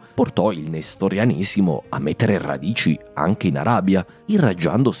nestoriano portò il nestorianesimo a mettere radici anche in Arabia,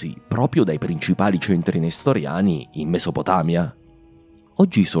 irraggiandosi proprio dai principali centri nestoriani in Mesopotamia.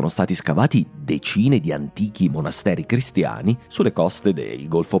 Oggi sono stati scavati decine di antichi monasteri cristiani sulle coste del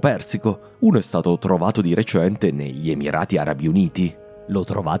Golfo Persico. Uno è stato trovato di recente negli Emirati Arabi Uniti. Lo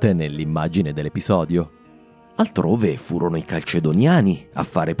trovate nell'immagine dell'episodio. Altrove furono i calcedoniani a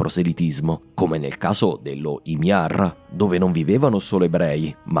fare proselitismo, come nel caso dello Himyar, dove non vivevano solo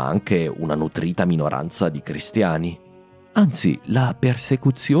ebrei, ma anche una nutrita minoranza di cristiani. Anzi, la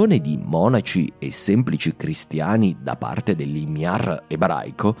persecuzione di monaci e semplici cristiani da parte dell'Himyar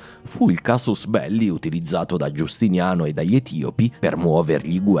ebraico fu il casus belli utilizzato da Giustiniano e dagli etiopi per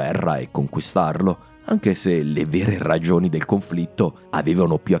muovergli guerra e conquistarlo, anche se le vere ragioni del conflitto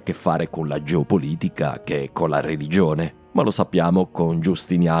avevano più a che fare con la geopolitica che con la religione. Ma lo sappiamo, con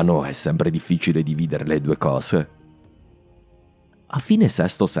Giustiniano è sempre difficile dividere le due cose. A fine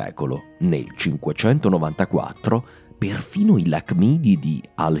VI secolo, nel 594, perfino i Lacmidi di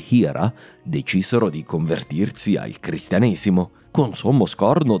Al-Hira decisero di convertirsi al cristianesimo, con sommo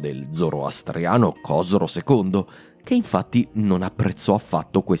scorno del zoroastriano Cosro II, che infatti non apprezzò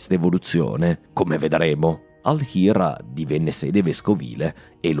affatto questa evoluzione. Come vedremo, Al-Hira divenne sede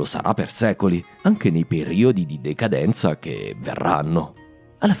vescovile e lo sarà per secoli, anche nei periodi di decadenza che verranno.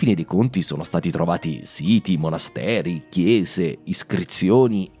 Alla fine dei conti sono stati trovati siti, monasteri, chiese,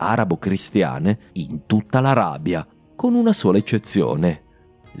 iscrizioni arabo-cristiane in tutta l'Arabia, con una sola eccezione,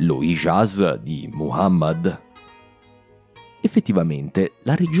 lo Hijaz di Muhammad. Effettivamente,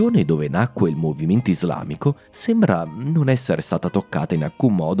 la regione dove nacque il movimento islamico sembra non essere stata toccata in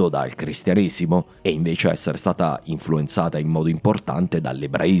alcun modo dal cristianesimo e invece essere stata influenzata in modo importante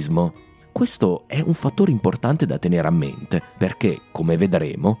dall'ebraismo. Questo è un fattore importante da tenere a mente perché, come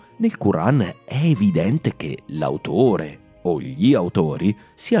vedremo, nel Quran è evidente che l'autore o gli autori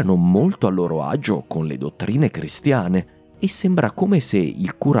siano molto a loro agio con le dottrine cristiane e sembra come se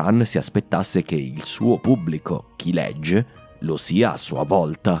il Quran si aspettasse che il suo pubblico, chi legge, lo sia a sua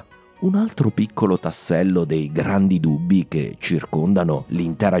volta. Un altro piccolo tassello dei grandi dubbi che circondano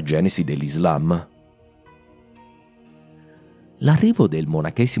l'intera genesi dell'Islam. L'arrivo del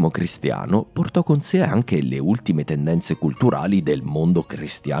monachesimo cristiano portò con sé anche le ultime tendenze culturali del mondo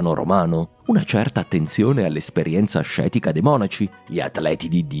cristiano romano, una certa attenzione all'esperienza ascetica dei monaci, gli atleti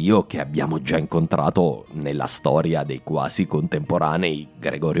di Dio che abbiamo già incontrato nella storia dei quasi contemporanei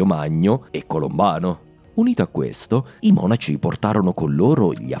Gregorio Magno e Colombano. Unito a questo, i monaci portarono con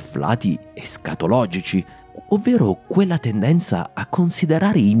loro gli afflati escatologici, ovvero quella tendenza a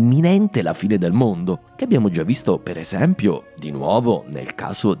considerare imminente la fine del mondo, che abbiamo già visto per esempio di nuovo nel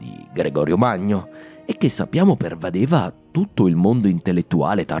caso di Gregorio Magno, e che sappiamo pervadeva tutto il mondo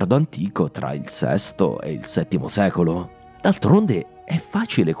intellettuale tardo antico tra il VI e il VII secolo. D'altronde è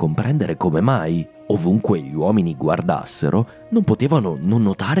facile comprendere come mai, ovunque gli uomini guardassero, non potevano non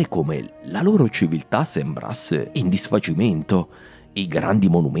notare come la loro civiltà sembrasse in disfacimento. I grandi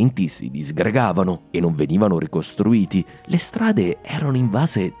monumenti si disgregavano e non venivano ricostruiti, le strade erano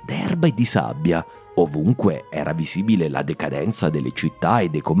invase d'erba e di sabbia, ovunque era visibile la decadenza delle città e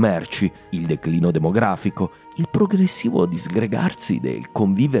dei commerci, il declino demografico, il progressivo disgregarsi del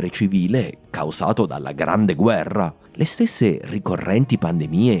convivere civile causato dalla Grande Guerra. Le stesse ricorrenti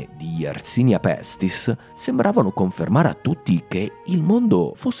pandemie di Yersinia pestis sembravano confermare a tutti che il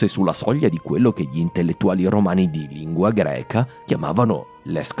mondo fosse sulla soglia di quello che gli intellettuali romani di lingua greca chiamavano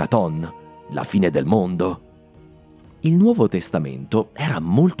l'eschaton, la fine del mondo. Il Nuovo Testamento era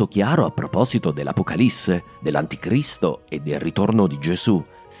molto chiaro a proposito dell'Apocalisse, dell'Anticristo e del ritorno di Gesù.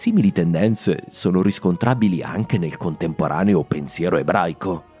 Simili tendenze sono riscontrabili anche nel contemporaneo pensiero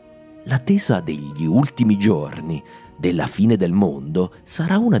ebraico. L'attesa degli ultimi giorni, della fine del mondo,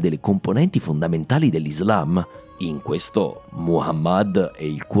 sarà una delle componenti fondamentali dell'Islam. In questo Muhammad e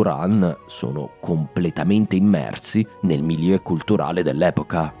il Quran sono completamente immersi nel milieu culturale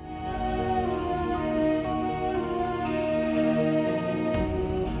dell'epoca.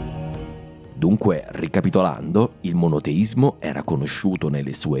 Dunque, ricapitolando, il monoteismo era conosciuto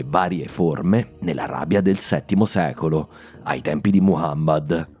nelle sue varie forme nell'Arabia del VII secolo, ai tempi di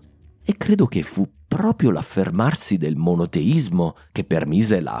Muhammad. E credo che fu proprio l'affermarsi del monoteismo che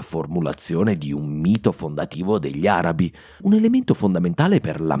permise la formulazione di un mito fondativo degli arabi, un elemento fondamentale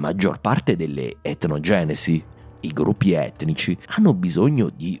per la maggior parte delle etnogenesi. I gruppi etnici hanno bisogno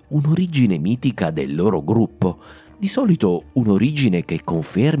di un'origine mitica del loro gruppo, di solito un'origine che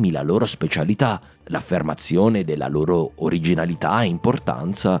confermi la loro specialità, l'affermazione della loro originalità e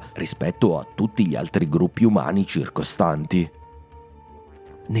importanza rispetto a tutti gli altri gruppi umani circostanti.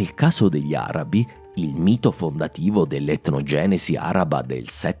 Nel caso degli arabi, il mito fondativo dell'etnogenesi araba del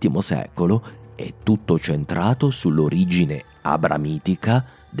VII secolo è tutto centrato sull'origine abramitica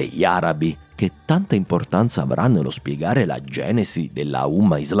degli arabi, che tanta importanza avrà nello spiegare la genesi della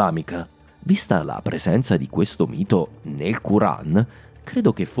umma islamica. Vista la presenza di questo mito nel Quran,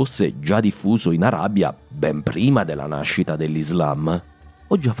 credo che fosse già diffuso in Arabia ben prima della nascita dell'Islam.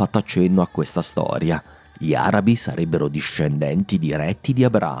 Ho già fatto accenno a questa storia. Gli arabi sarebbero discendenti diretti di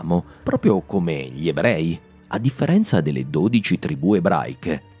Abramo, proprio come gli ebrei. A differenza delle 12 tribù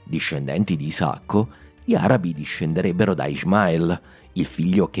ebraiche, discendenti di Isacco, gli arabi discenderebbero da Ismael, il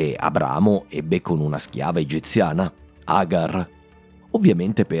figlio che Abramo ebbe con una schiava egiziana, Agar.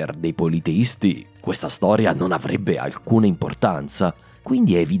 Ovviamente per dei politeisti questa storia non avrebbe alcuna importanza,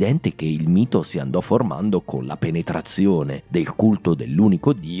 quindi è evidente che il mito si andò formando con la penetrazione del culto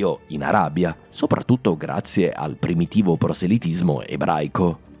dell'unico Dio in Arabia, soprattutto grazie al primitivo proselitismo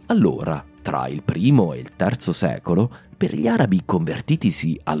ebraico. Allora, tra il I e il III secolo, per gli arabi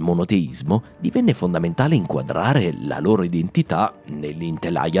convertitisi al monoteismo divenne fondamentale inquadrare la loro identità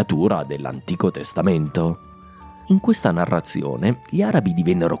nell'intelaiatura dell'Antico Testamento. In questa narrazione gli arabi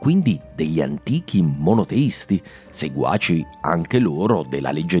divennero quindi degli antichi monoteisti, seguaci anche loro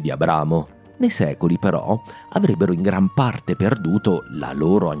della legge di Abramo. Nei secoli però avrebbero in gran parte perduto la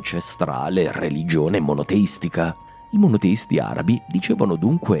loro ancestrale religione monoteistica. I monoteisti arabi dicevano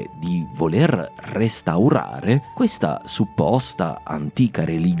dunque di voler restaurare questa supposta antica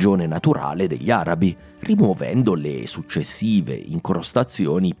religione naturale degli arabi, rimuovendo le successive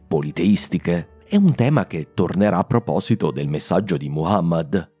incrostazioni politeistiche. È un tema che tornerà a proposito del messaggio di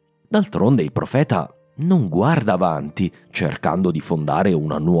Muhammad. D'altronde il profeta non guarda avanti cercando di fondare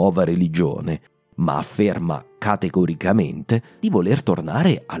una nuova religione, ma afferma categoricamente di voler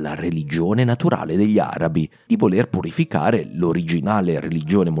tornare alla religione naturale degli arabi, di voler purificare l'originale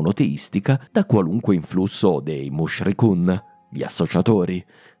religione monoteistica da qualunque influsso dei mushrikun, gli associatori,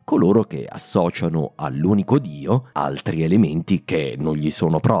 coloro che associano all'unico Dio altri elementi che non gli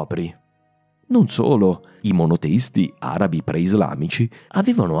sono propri. Non solo, i monoteisti arabi preislamici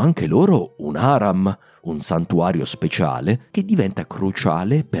avevano anche loro un haram, un santuario speciale che diventa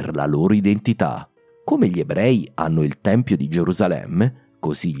cruciale per la loro identità. Come gli ebrei hanno il Tempio di Gerusalemme,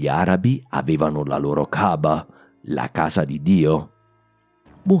 così gli arabi avevano la loro Kaaba, la casa di Dio.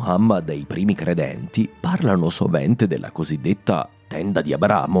 Muhammad e i primi credenti parlano sovente della cosiddetta tenda di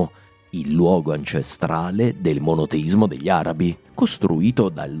Abramo, il luogo ancestrale del monoteismo degli arabi, costruito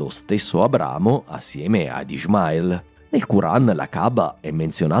dallo stesso Abramo assieme ad Ismael. Nel Quran la Kaaba è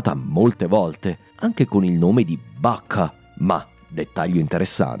menzionata molte volte, anche con il nome di Bakka, ma, dettaglio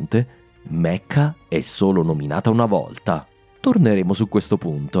interessante, Mecca è solo nominata una volta. Torneremo su questo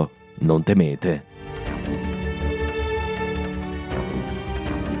punto, non temete.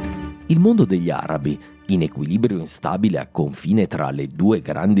 Il mondo degli arabi, in equilibrio instabile a confine tra le due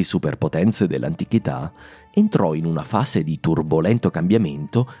grandi superpotenze dell'antichità, entrò in una fase di turbolento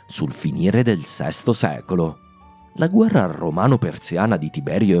cambiamento sul finire del VI secolo. La guerra romano-persiana di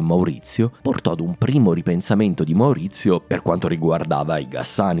Tiberio e Maurizio portò ad un primo ripensamento di Maurizio per quanto riguardava i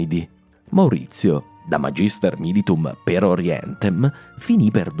Gassanidi. Maurizio, da Magister Militum per Orientem,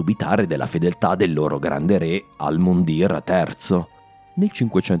 finì per dubitare della fedeltà del loro grande re Al-Mundir III. Nel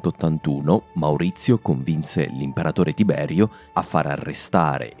 581 Maurizio convinse l'imperatore Tiberio a far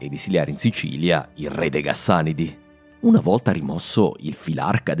arrestare ed esiliare in Sicilia il re dei Gassanidi. Una volta rimosso il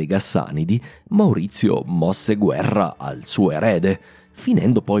filarca dei Gassanidi, Maurizio mosse guerra al suo erede,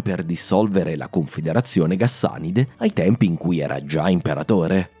 finendo poi per dissolvere la confederazione Gassanide ai tempi in cui era già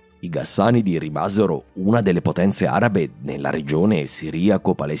imperatore. I Gassanidi rimasero una delle potenze arabe nella regione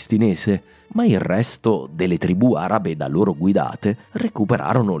siriaco-palestinese, ma il resto delle tribù arabe da loro guidate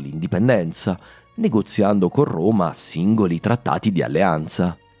recuperarono l'indipendenza, negoziando con Roma singoli trattati di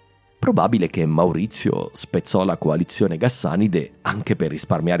alleanza. Probabile che Maurizio spezzò la coalizione Gassanide anche per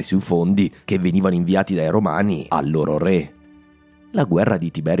risparmiare sui fondi che venivano inviati dai romani al loro re. La guerra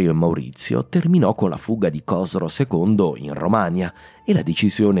di Tiberio e Maurizio terminò con la fuga di Cosro II in Romagna e la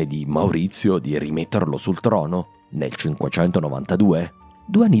decisione di Maurizio di rimetterlo sul trono nel 592.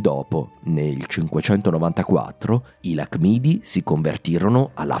 2 anni dopo, nel 594, i Lacmidi si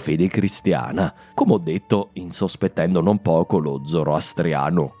convertirono alla fede cristiana, come ho detto, insospettendo non poco lo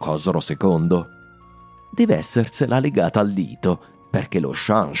zoroastriano Cosro II. Deve essersela legata al dito, perché lo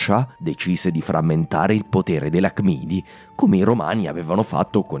Shansha decise di frammentare il potere dei Lacmidi, come i romani avevano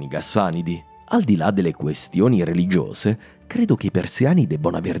fatto con i Gassanidi. Al di là delle questioni religiose, credo che i persiani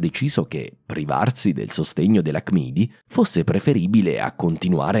debbano aver deciso che privarsi del sostegno dei Lacmidi fosse preferibile a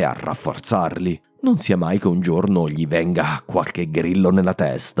continuare a rafforzarli. Non sia mai che un giorno gli venga qualche grillo nella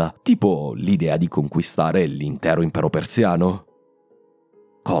testa, tipo l'idea di conquistare l'intero impero persiano.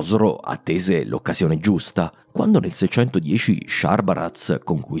 Cosro attese l'occasione giusta. Quando nel 610 Sharbaraz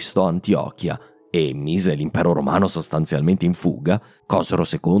conquistò Antiochia e mise l'impero romano sostanzialmente in fuga, Cosro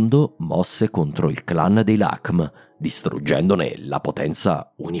II mosse contro il clan dei Lacm, distruggendone la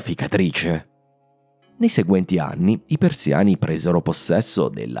potenza unificatrice. Nei seguenti anni i persiani presero possesso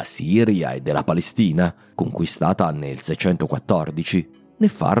della Siria e della Palestina, conquistata nel 614. Nel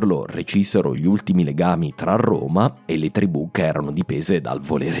farlo recisero gli ultimi legami tra Roma e le tribù che erano dipese dal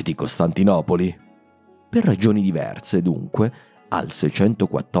volere di Costantinopoli. Per ragioni diverse, dunque, al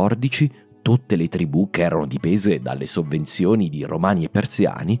 614 tutte le tribù che erano dipese dalle sovvenzioni di romani e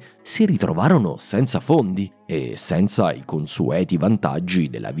persiani si ritrovarono senza fondi e senza i consueti vantaggi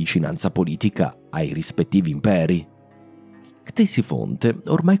della vicinanza politica ai rispettivi imperi. Ctesifonte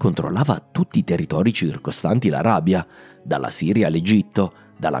ormai controllava tutti i territori circostanti l'Arabia, dalla Siria all'Egitto,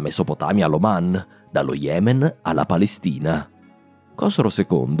 dalla Mesopotamia all'Oman, dallo Yemen alla Palestina. Cosro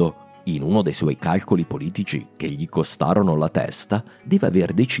II, in uno dei suoi calcoli politici che gli costarono la testa, deve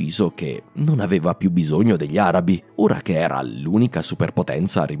aver deciso che non aveva più bisogno degli arabi, ora che era l'unica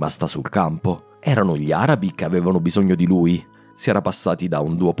superpotenza rimasta sul campo. Erano gli arabi che avevano bisogno di lui. Si era passati da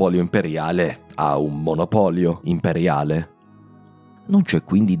un duopolio imperiale a un monopolio imperiale. Non c'è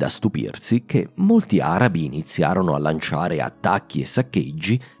quindi da stupirsi che molti arabi iniziarono a lanciare attacchi e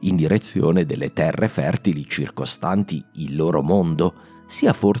saccheggi in direzione delle terre fertili circostanti il loro mondo,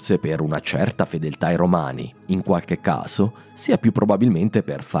 sia forse per una certa fedeltà ai romani, in qualche caso, sia più probabilmente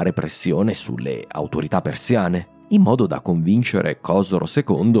per fare pressione sulle autorità persiane, in modo da convincere Cosro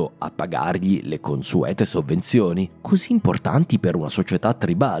II a pagargli le consuete sovvenzioni, così importanti per una società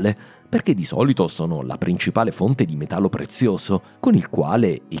tribale, perché di solito sono la principale fonte di metallo prezioso, con il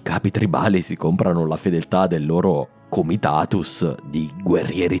quale i capi tribali si comprano la fedeltà del loro comitatus di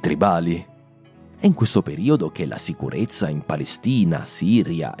guerrieri tribali. È in questo periodo che la sicurezza in Palestina,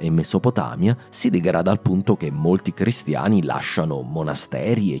 Siria e Mesopotamia si degrada al punto che molti cristiani lasciano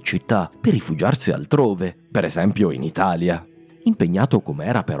monasteri e città per rifugiarsi altrove, per esempio in Italia. Impegnato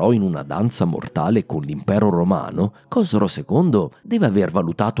com'era però in una danza mortale con l'impero romano, Cosro II deve aver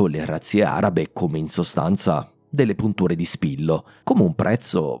valutato le razzie arabe come in sostanza delle punture di spillo, come un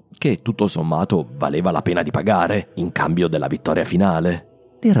prezzo che tutto sommato valeva la pena di pagare in cambio della vittoria finale.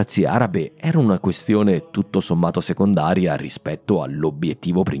 Le razzie arabe erano una questione tutto sommato secondaria rispetto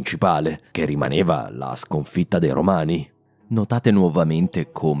all'obiettivo principale, che rimaneva la sconfitta dei romani. Notate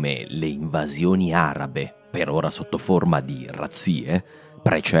nuovamente come le invasioni arabe, per ora sotto forma di razzie,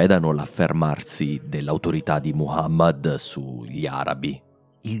 precedano l'affermarsi dell'autorità di Muhammad sugli arabi.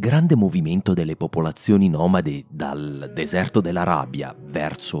 il grande movimento delle popolazioni nomadi dal deserto dell'Arabia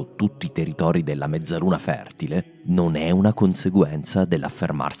verso tutti i territori della mezzaluna fertile non è una conseguenza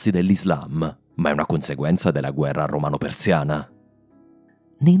dell'affermarsi dell'Islam, ma è una conseguenza della guerra romano-persiana.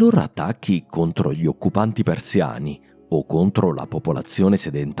 Nei loro attacchi contro gli occupanti persiani o contro la popolazione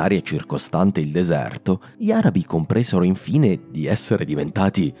sedentaria circostante il deserto, gli arabi compresero infine di essere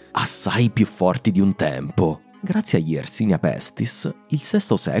diventati assai più forti di un tempo. Grazie agli Yersinia Pestis, il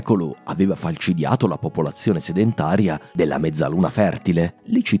VI secolo aveva falcidiato la popolazione sedentaria della mezzaluna fertile.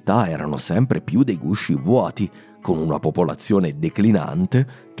 Le città erano sempre più dei gusci vuoti, con una popolazione declinante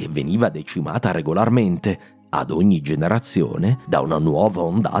che veniva decimata regolarmente, ad ogni generazione, da una nuova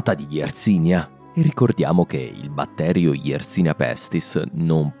ondata di Yersinia. E ricordiamo che il batterio Yersinia Pestis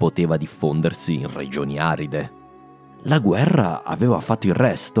non poteva diffondersi in regioni aride. La guerra aveva fatto il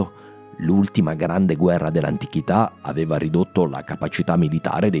resto. L'ultima grande guerra dell'antichità aveva ridotto la capacità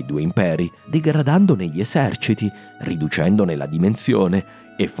militare dei due imperi, degradandone gli eserciti, riducendone la dimensione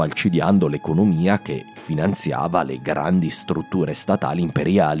e falcidiando l'economia che finanziava le grandi strutture statali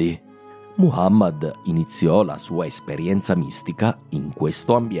imperiali. Muhammad iniziò la sua esperienza mistica in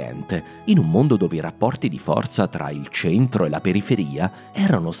questo ambiente, in un mondo dove i rapporti di forza tra il centro e la periferia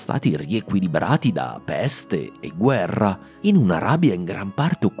erano stati riequilibrati da peste e guerra, in un'Arabia in gran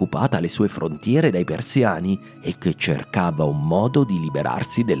parte occupata alle sue frontiere dai persiani e che cercava un modo di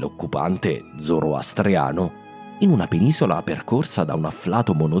liberarsi dell'occupante zoroastriano, in una penisola percorsa da un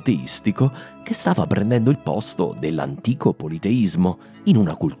afflato monoteistico che stava prendendo il posto dell'antico politeismo, in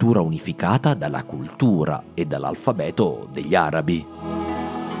una cultura unificata dalla cultura e dall'alfabeto degli arabi.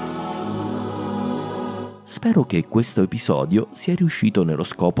 Spero che questo episodio sia riuscito nello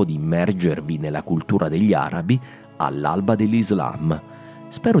scopo di immergervi nella cultura degli arabi all'alba dell'Islam.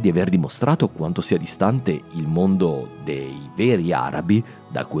 Spero di aver dimostrato quanto sia distante il mondo dei veri arabi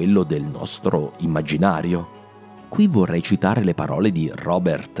da quello del nostro immaginario. Qui vorrei citare le parole di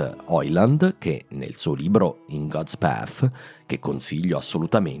Robert Hoyland che nel suo libro In God's Path, che consiglio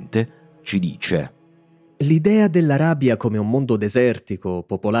assolutamente, ci dice: l'idea dell'Arabia come un mondo desertico,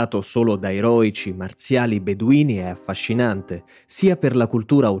 popolato solo da eroici, marziali beduini è affascinante, sia per la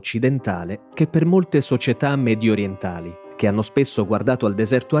cultura occidentale che per molte società mediorientali, che hanno spesso guardato al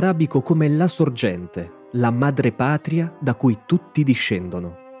deserto arabico come la sorgente, la madre patria da cui tutti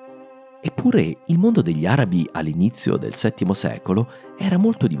discendono. Eppure il mondo degli arabi all'inizio del VII secolo era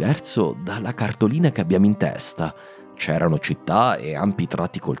molto diverso dalla cartolina che abbiamo in testa. C'erano città e ampi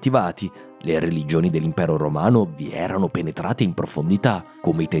tratti coltivati, le religioni dell'impero romano vi erano penetrate in profondità,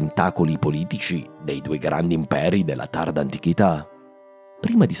 come i tentacoli politici dei due grandi imperi della tarda antichità.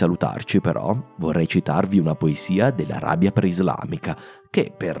 Prima di salutarci, però, vorrei citarvi una poesia dell'Arabia preislamica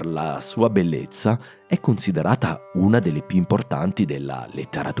che, per la sua bellezza, è considerata una delle più importanti della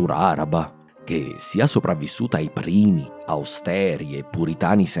letteratura araba, che sia sopravvissuta ai primi, austeri e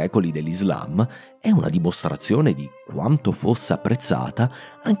puritani secoli dell'Islam, è una dimostrazione di quanto fosse apprezzata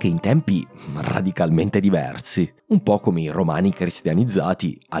anche in tempi radicalmente diversi. Un po' come i romani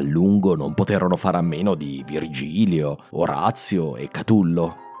cristianizzati a lungo non poterono fare a meno di Virgilio, Orazio e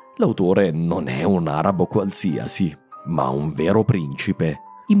Catullo. L'autore non è un arabo qualsiasi, ma un vero principe.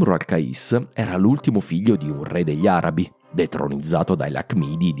 Imru al-Qais era l'ultimo figlio di un re degli arabi, detronizzato dai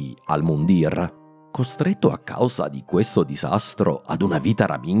Lacmidi di Al-Mundir. Costretto a causa di questo disastro ad una vita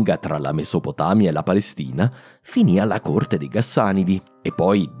raminga tra la Mesopotamia e la Palestina, finì alla corte dei Gassanidi e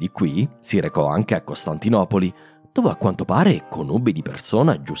poi di qui si recò anche a Costantinopoli, dove a quanto pare conobbe di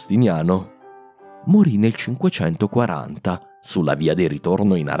persona Giustiniano. Morì nel 540 sulla via del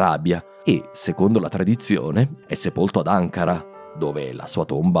ritorno in Arabia e, secondo la tradizione, è sepolto ad Ankara, dove la sua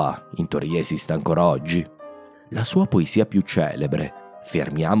tomba in teoria esiste ancora oggi. La sua poesia più celebre,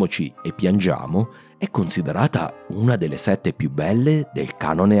 Fermiamoci e piangiamo, è considerata una delle 7 più belle del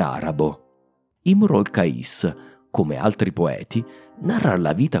canone arabo. Imru al-Qais, come altri poeti, narra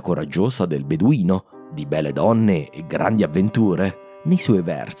la vita coraggiosa del beduino, di belle donne e grandi avventure. Nei suoi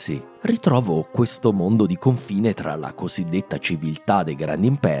versi ritrovo questo mondo di confine tra la cosiddetta civiltà dei grandi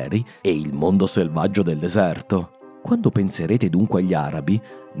imperi e il mondo selvaggio del deserto. Quando penserete dunque agli arabi,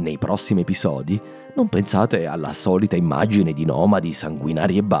 nei prossimi episodi, non pensate alla solita immagine di nomadi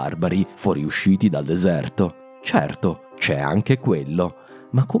sanguinari e barbari fuoriusciti dal deserto. Certo, c'è anche quello,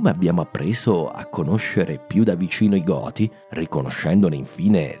 ma come abbiamo appreso a conoscere più da vicino i Goti, riconoscendone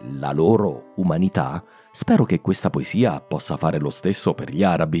infine la loro umanità, spero che questa poesia possa fare lo stesso per gli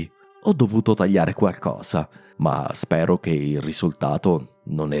arabi. Ho dovuto tagliare qualcosa, ma spero che il risultato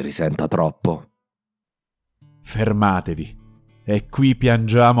non ne risenta troppo. Fermatevi. E qui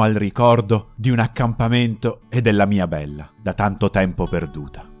piangiamo al ricordo di un accampamento e della mia bella, da tanto tempo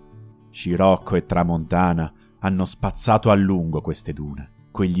perduta. Scirocco e tramontana hanno spazzato a lungo queste dune,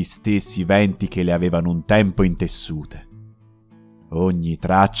 quegli stessi venti che le avevano un tempo intessute. Ogni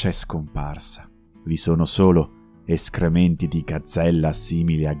traccia è scomparsa, vi sono solo escrementi di gazzella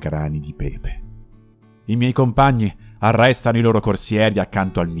simili a grani di pepe. I miei compagni arrestano i loro corsieri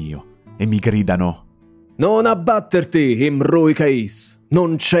accanto al mio e mi gridano: «Non abbatterti, Imru Kais!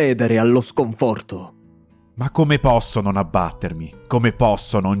 Non cedere allo sconforto!» Ma come posso non abbattermi? Come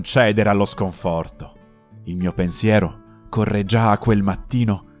posso non cedere allo sconforto? Il mio pensiero corre già a quel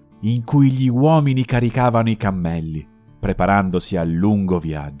mattino in cui gli uomini caricavano i cammelli, preparandosi al lungo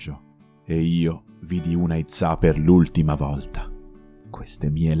viaggio, e io vidi Unaiza per l'ultima volta. Queste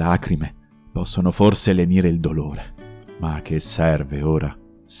mie lacrime possono forse lenire il dolore, ma a che serve ora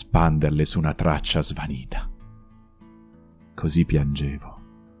spanderle su una traccia svanita? Così piangevo,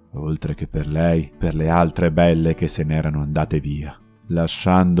 oltre che per lei, per le altre belle che se n'erano andate via,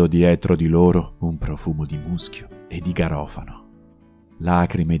 lasciando dietro di loro un profumo di muschio e di garofano.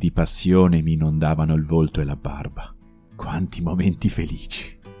 Lacrime di passione mi inondavano il volto e la barba. Quanti momenti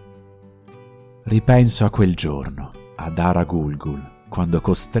felici! Ripenso a quel giorno, ad Ara Gulgul, quando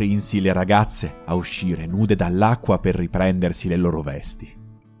costrinsi le ragazze a uscire nude dall'acqua per riprendersi le loro vesti.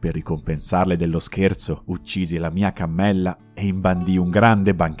 Per ricompensarle dello scherzo, uccisi la mia cammella e imbandii un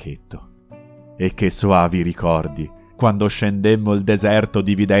grande banchetto. E che soavi ricordi, quando scendemmo il deserto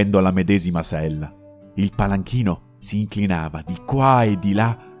dividendo la medesima sella. Il palanchino si inclinava di qua e di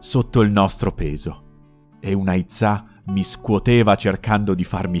là sotto il nostro peso, e Unaiza mi scuoteva cercando di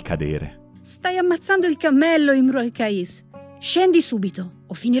farmi cadere. «Stai ammazzando il cammello, Imru al-Kais. Scendi subito,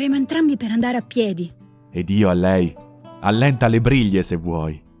 o finiremo entrambi per andare a piedi». Ed io a lei: «Allenta le briglie se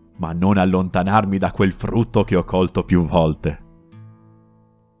vuoi, ma non allontanarmi da quel frutto che ho colto più volte».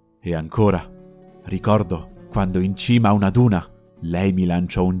 E ancora, ricordo quando in cima a una duna lei mi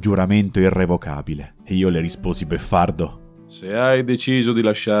lanciò un giuramento irrevocabile e io le risposi beffardo: «Se hai deciso di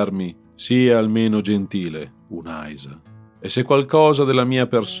lasciarmi, sia almeno gentile, Unaiza. E se qualcosa della mia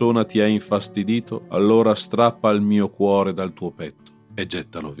persona ti ha infastidito, allora strappa il mio cuore dal tuo petto e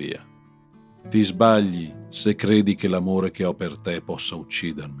gettalo via. Ti sbagli se credi che l'amore che ho per te possa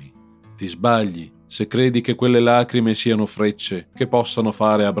uccidermi. Ti sbagli se credi che quelle lacrime siano frecce che possano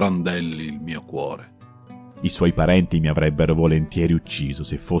fare a brandelli il mio cuore». I suoi parenti mi avrebbero volentieri ucciso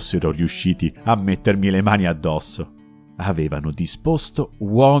se fossero riusciti a mettermi le mani addosso. Avevano disposto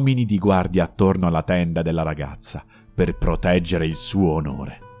uomini di guardia attorno alla tenda della ragazza per proteggere il suo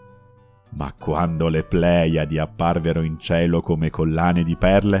onore. Ma quando le Pleiadi apparvero in cielo come collane di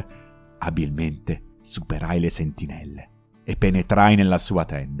perle, abilmente superai le sentinelle e penetrai nella sua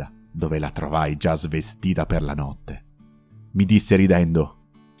tenda, dove la trovai già svestita per la notte. Mi disse ridendo: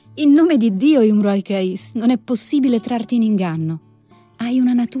 «In nome di Dio, Imru al-Kais, non è possibile trarti in inganno. Hai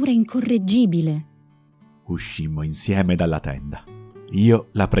una natura incorreggibile». Uscimmo insieme dalla tenda. Io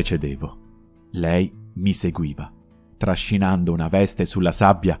la precedevo. Lei mi seguiva, trascinando una veste sulla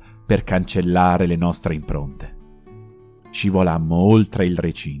sabbia per cancellare le nostre impronte. Scivolammo oltre il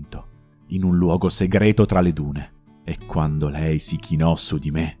recinto, in un luogo segreto tra le dune, e quando lei si chinò su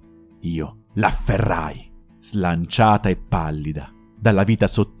di me, io l'afferrai, slanciata e pallida, dalla vita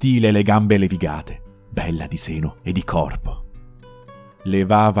sottile e le gambe levigate, bella di seno e di corpo.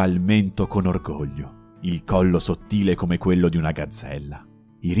 Levava il mento con orgoglio, il collo sottile come quello di una gazzella.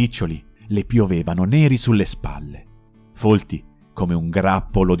 I riccioli le piovevano neri sulle spalle, folti come un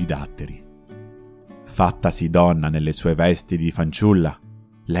grappolo di datteri. Fattasi donna nelle sue vesti di fanciulla,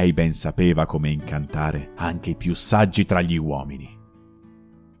 lei ben sapeva come incantare anche i più saggi tra gli uomini.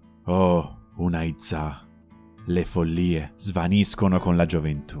 Oh, Unaiza, le follie svaniscono con la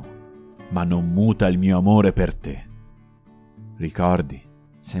gioventù, ma non muta il mio amore per te. Ricordi,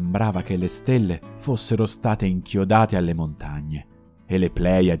 sembrava che le stelle fossero state inchiodate alle montagne e le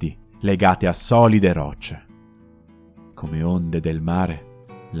Pleiadi legate a solide rocce. Come onde del mare,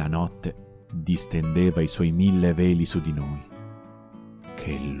 la notte distendeva i suoi 1000 veli su di noi.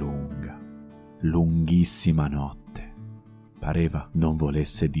 Che lunga, lunghissima notte. Pareva non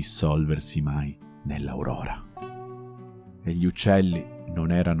volesse dissolversi mai nell'aurora. E gli uccelli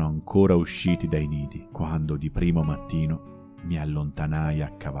non erano ancora usciti dai nidi quando di primo mattino mi allontanai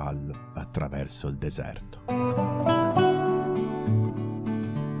a cavallo attraverso il deserto.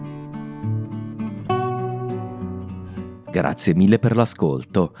 Grazie mille per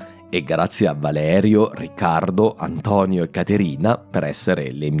l'ascolto e grazie a Valerio, Riccardo, Antonio e Caterina per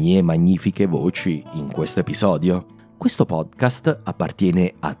essere le mie magnifiche voci in questo episodio. Questo podcast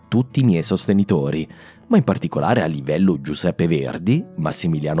appartiene a tutti i miei sostenitori, ma in particolare a livello Giuseppe Verdi,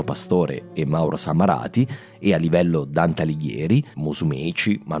 Massimiliano Pastore e Mauro Sammarati, e a livello Dante Alighieri,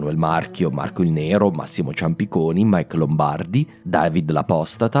 Musumeci, Manuel Marchio, Marco il Nero, Massimo Ciampiconi, Mike Lombardi, David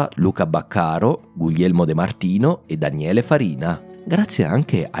L'Apostata, Luca Baccaro, Guglielmo De Martino e Daniele Farina. Grazie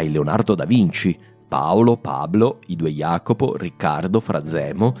anche ai Leonardo da Vinci, Paolo, Pablo, i due Jacopo, Riccardo,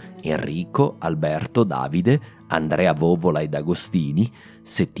 Frazemo, Enrico, Alberto, Davide, Andrea Vovola ed Agostini,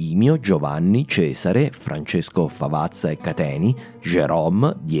 Settimio, Giovanni, Cesare, Francesco Favazza e Cateni,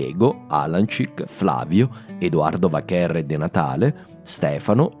 Jerome, Diego, Alancic, Flavio, Edoardo Vacher De Natale,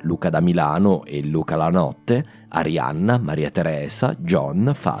 Stefano, Luca da Milano e Luca Lanotte, Arianna, Maria Teresa,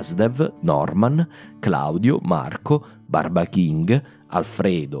 John, Fasdev, Norman, Claudio, Marco, Barba King,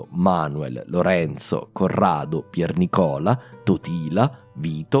 Alfredo, Manuel, Lorenzo, Corrado, Piernicola, Totila,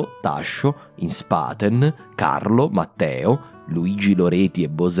 Vito, Tascio, Inspaten, Carlo, Matteo, Luigi Loreti e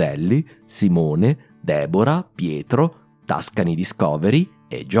Boselli, Simone, Deborah, Pietro, Tascani Discovery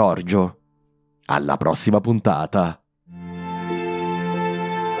e Giorgio. Alla prossima puntata!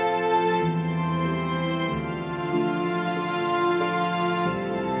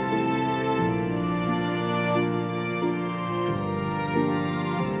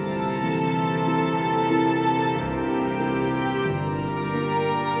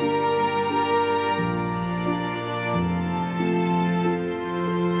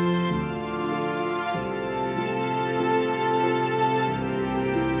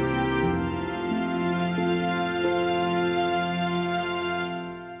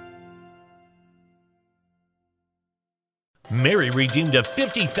 Mary redeemed a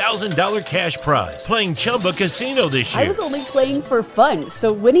 $50,000 cash prize playing Chumba Casino this year. I was only playing for fun,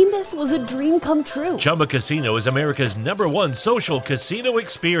 so winning this was a dream come true. Chumba Casino is America's #1 social casino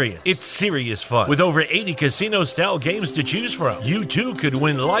experience. It's serious fun. With over 80 casino-style games to choose from, you too could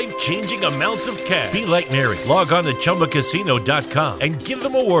win life-changing amounts of cash. Be like Mary. Log on to ChumbaCasino.com and give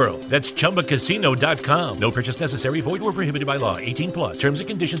them a whirl. That's ChumbaCasino.com. No purchase necessary. Void where prohibited by law. 18+. Terms and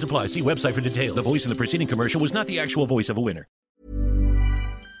conditions apply. See website for details. The voice in the preceding commercial was not the actual voice of a winner.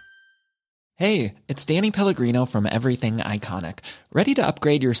 Hey, it's Danny Pellegrino from Everything Iconic. Ready to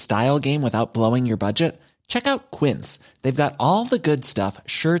upgrade your style game without blowing your budget? Check out Quince. They've got all the good stuff,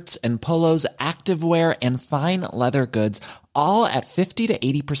 shirts and polos, activewear, and fine leather goods, all at 50 to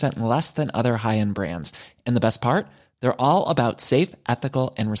 80% less than other high-end brands. And the best part? They're all about safe,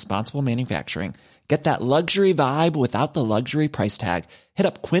 ethical, and responsible manufacturing. Get that luxury vibe without the luxury price tag. Hit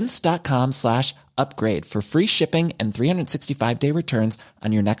up quince.com/upgrade for free shipping and 365-day returns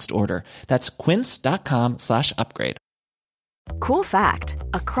on your next order. That's quince.com/upgrade. Cool fact,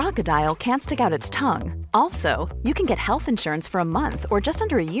 a crocodile can't stick out its tongue. Also, you can get health insurance for a month or just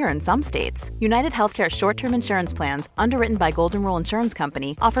under a year in some states. United Healthcare short-term insurance plans, underwritten by Golden Rule Insurance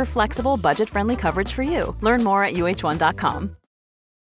Company, offer flexible, budget-friendly coverage for you. Learn more at uh1.com.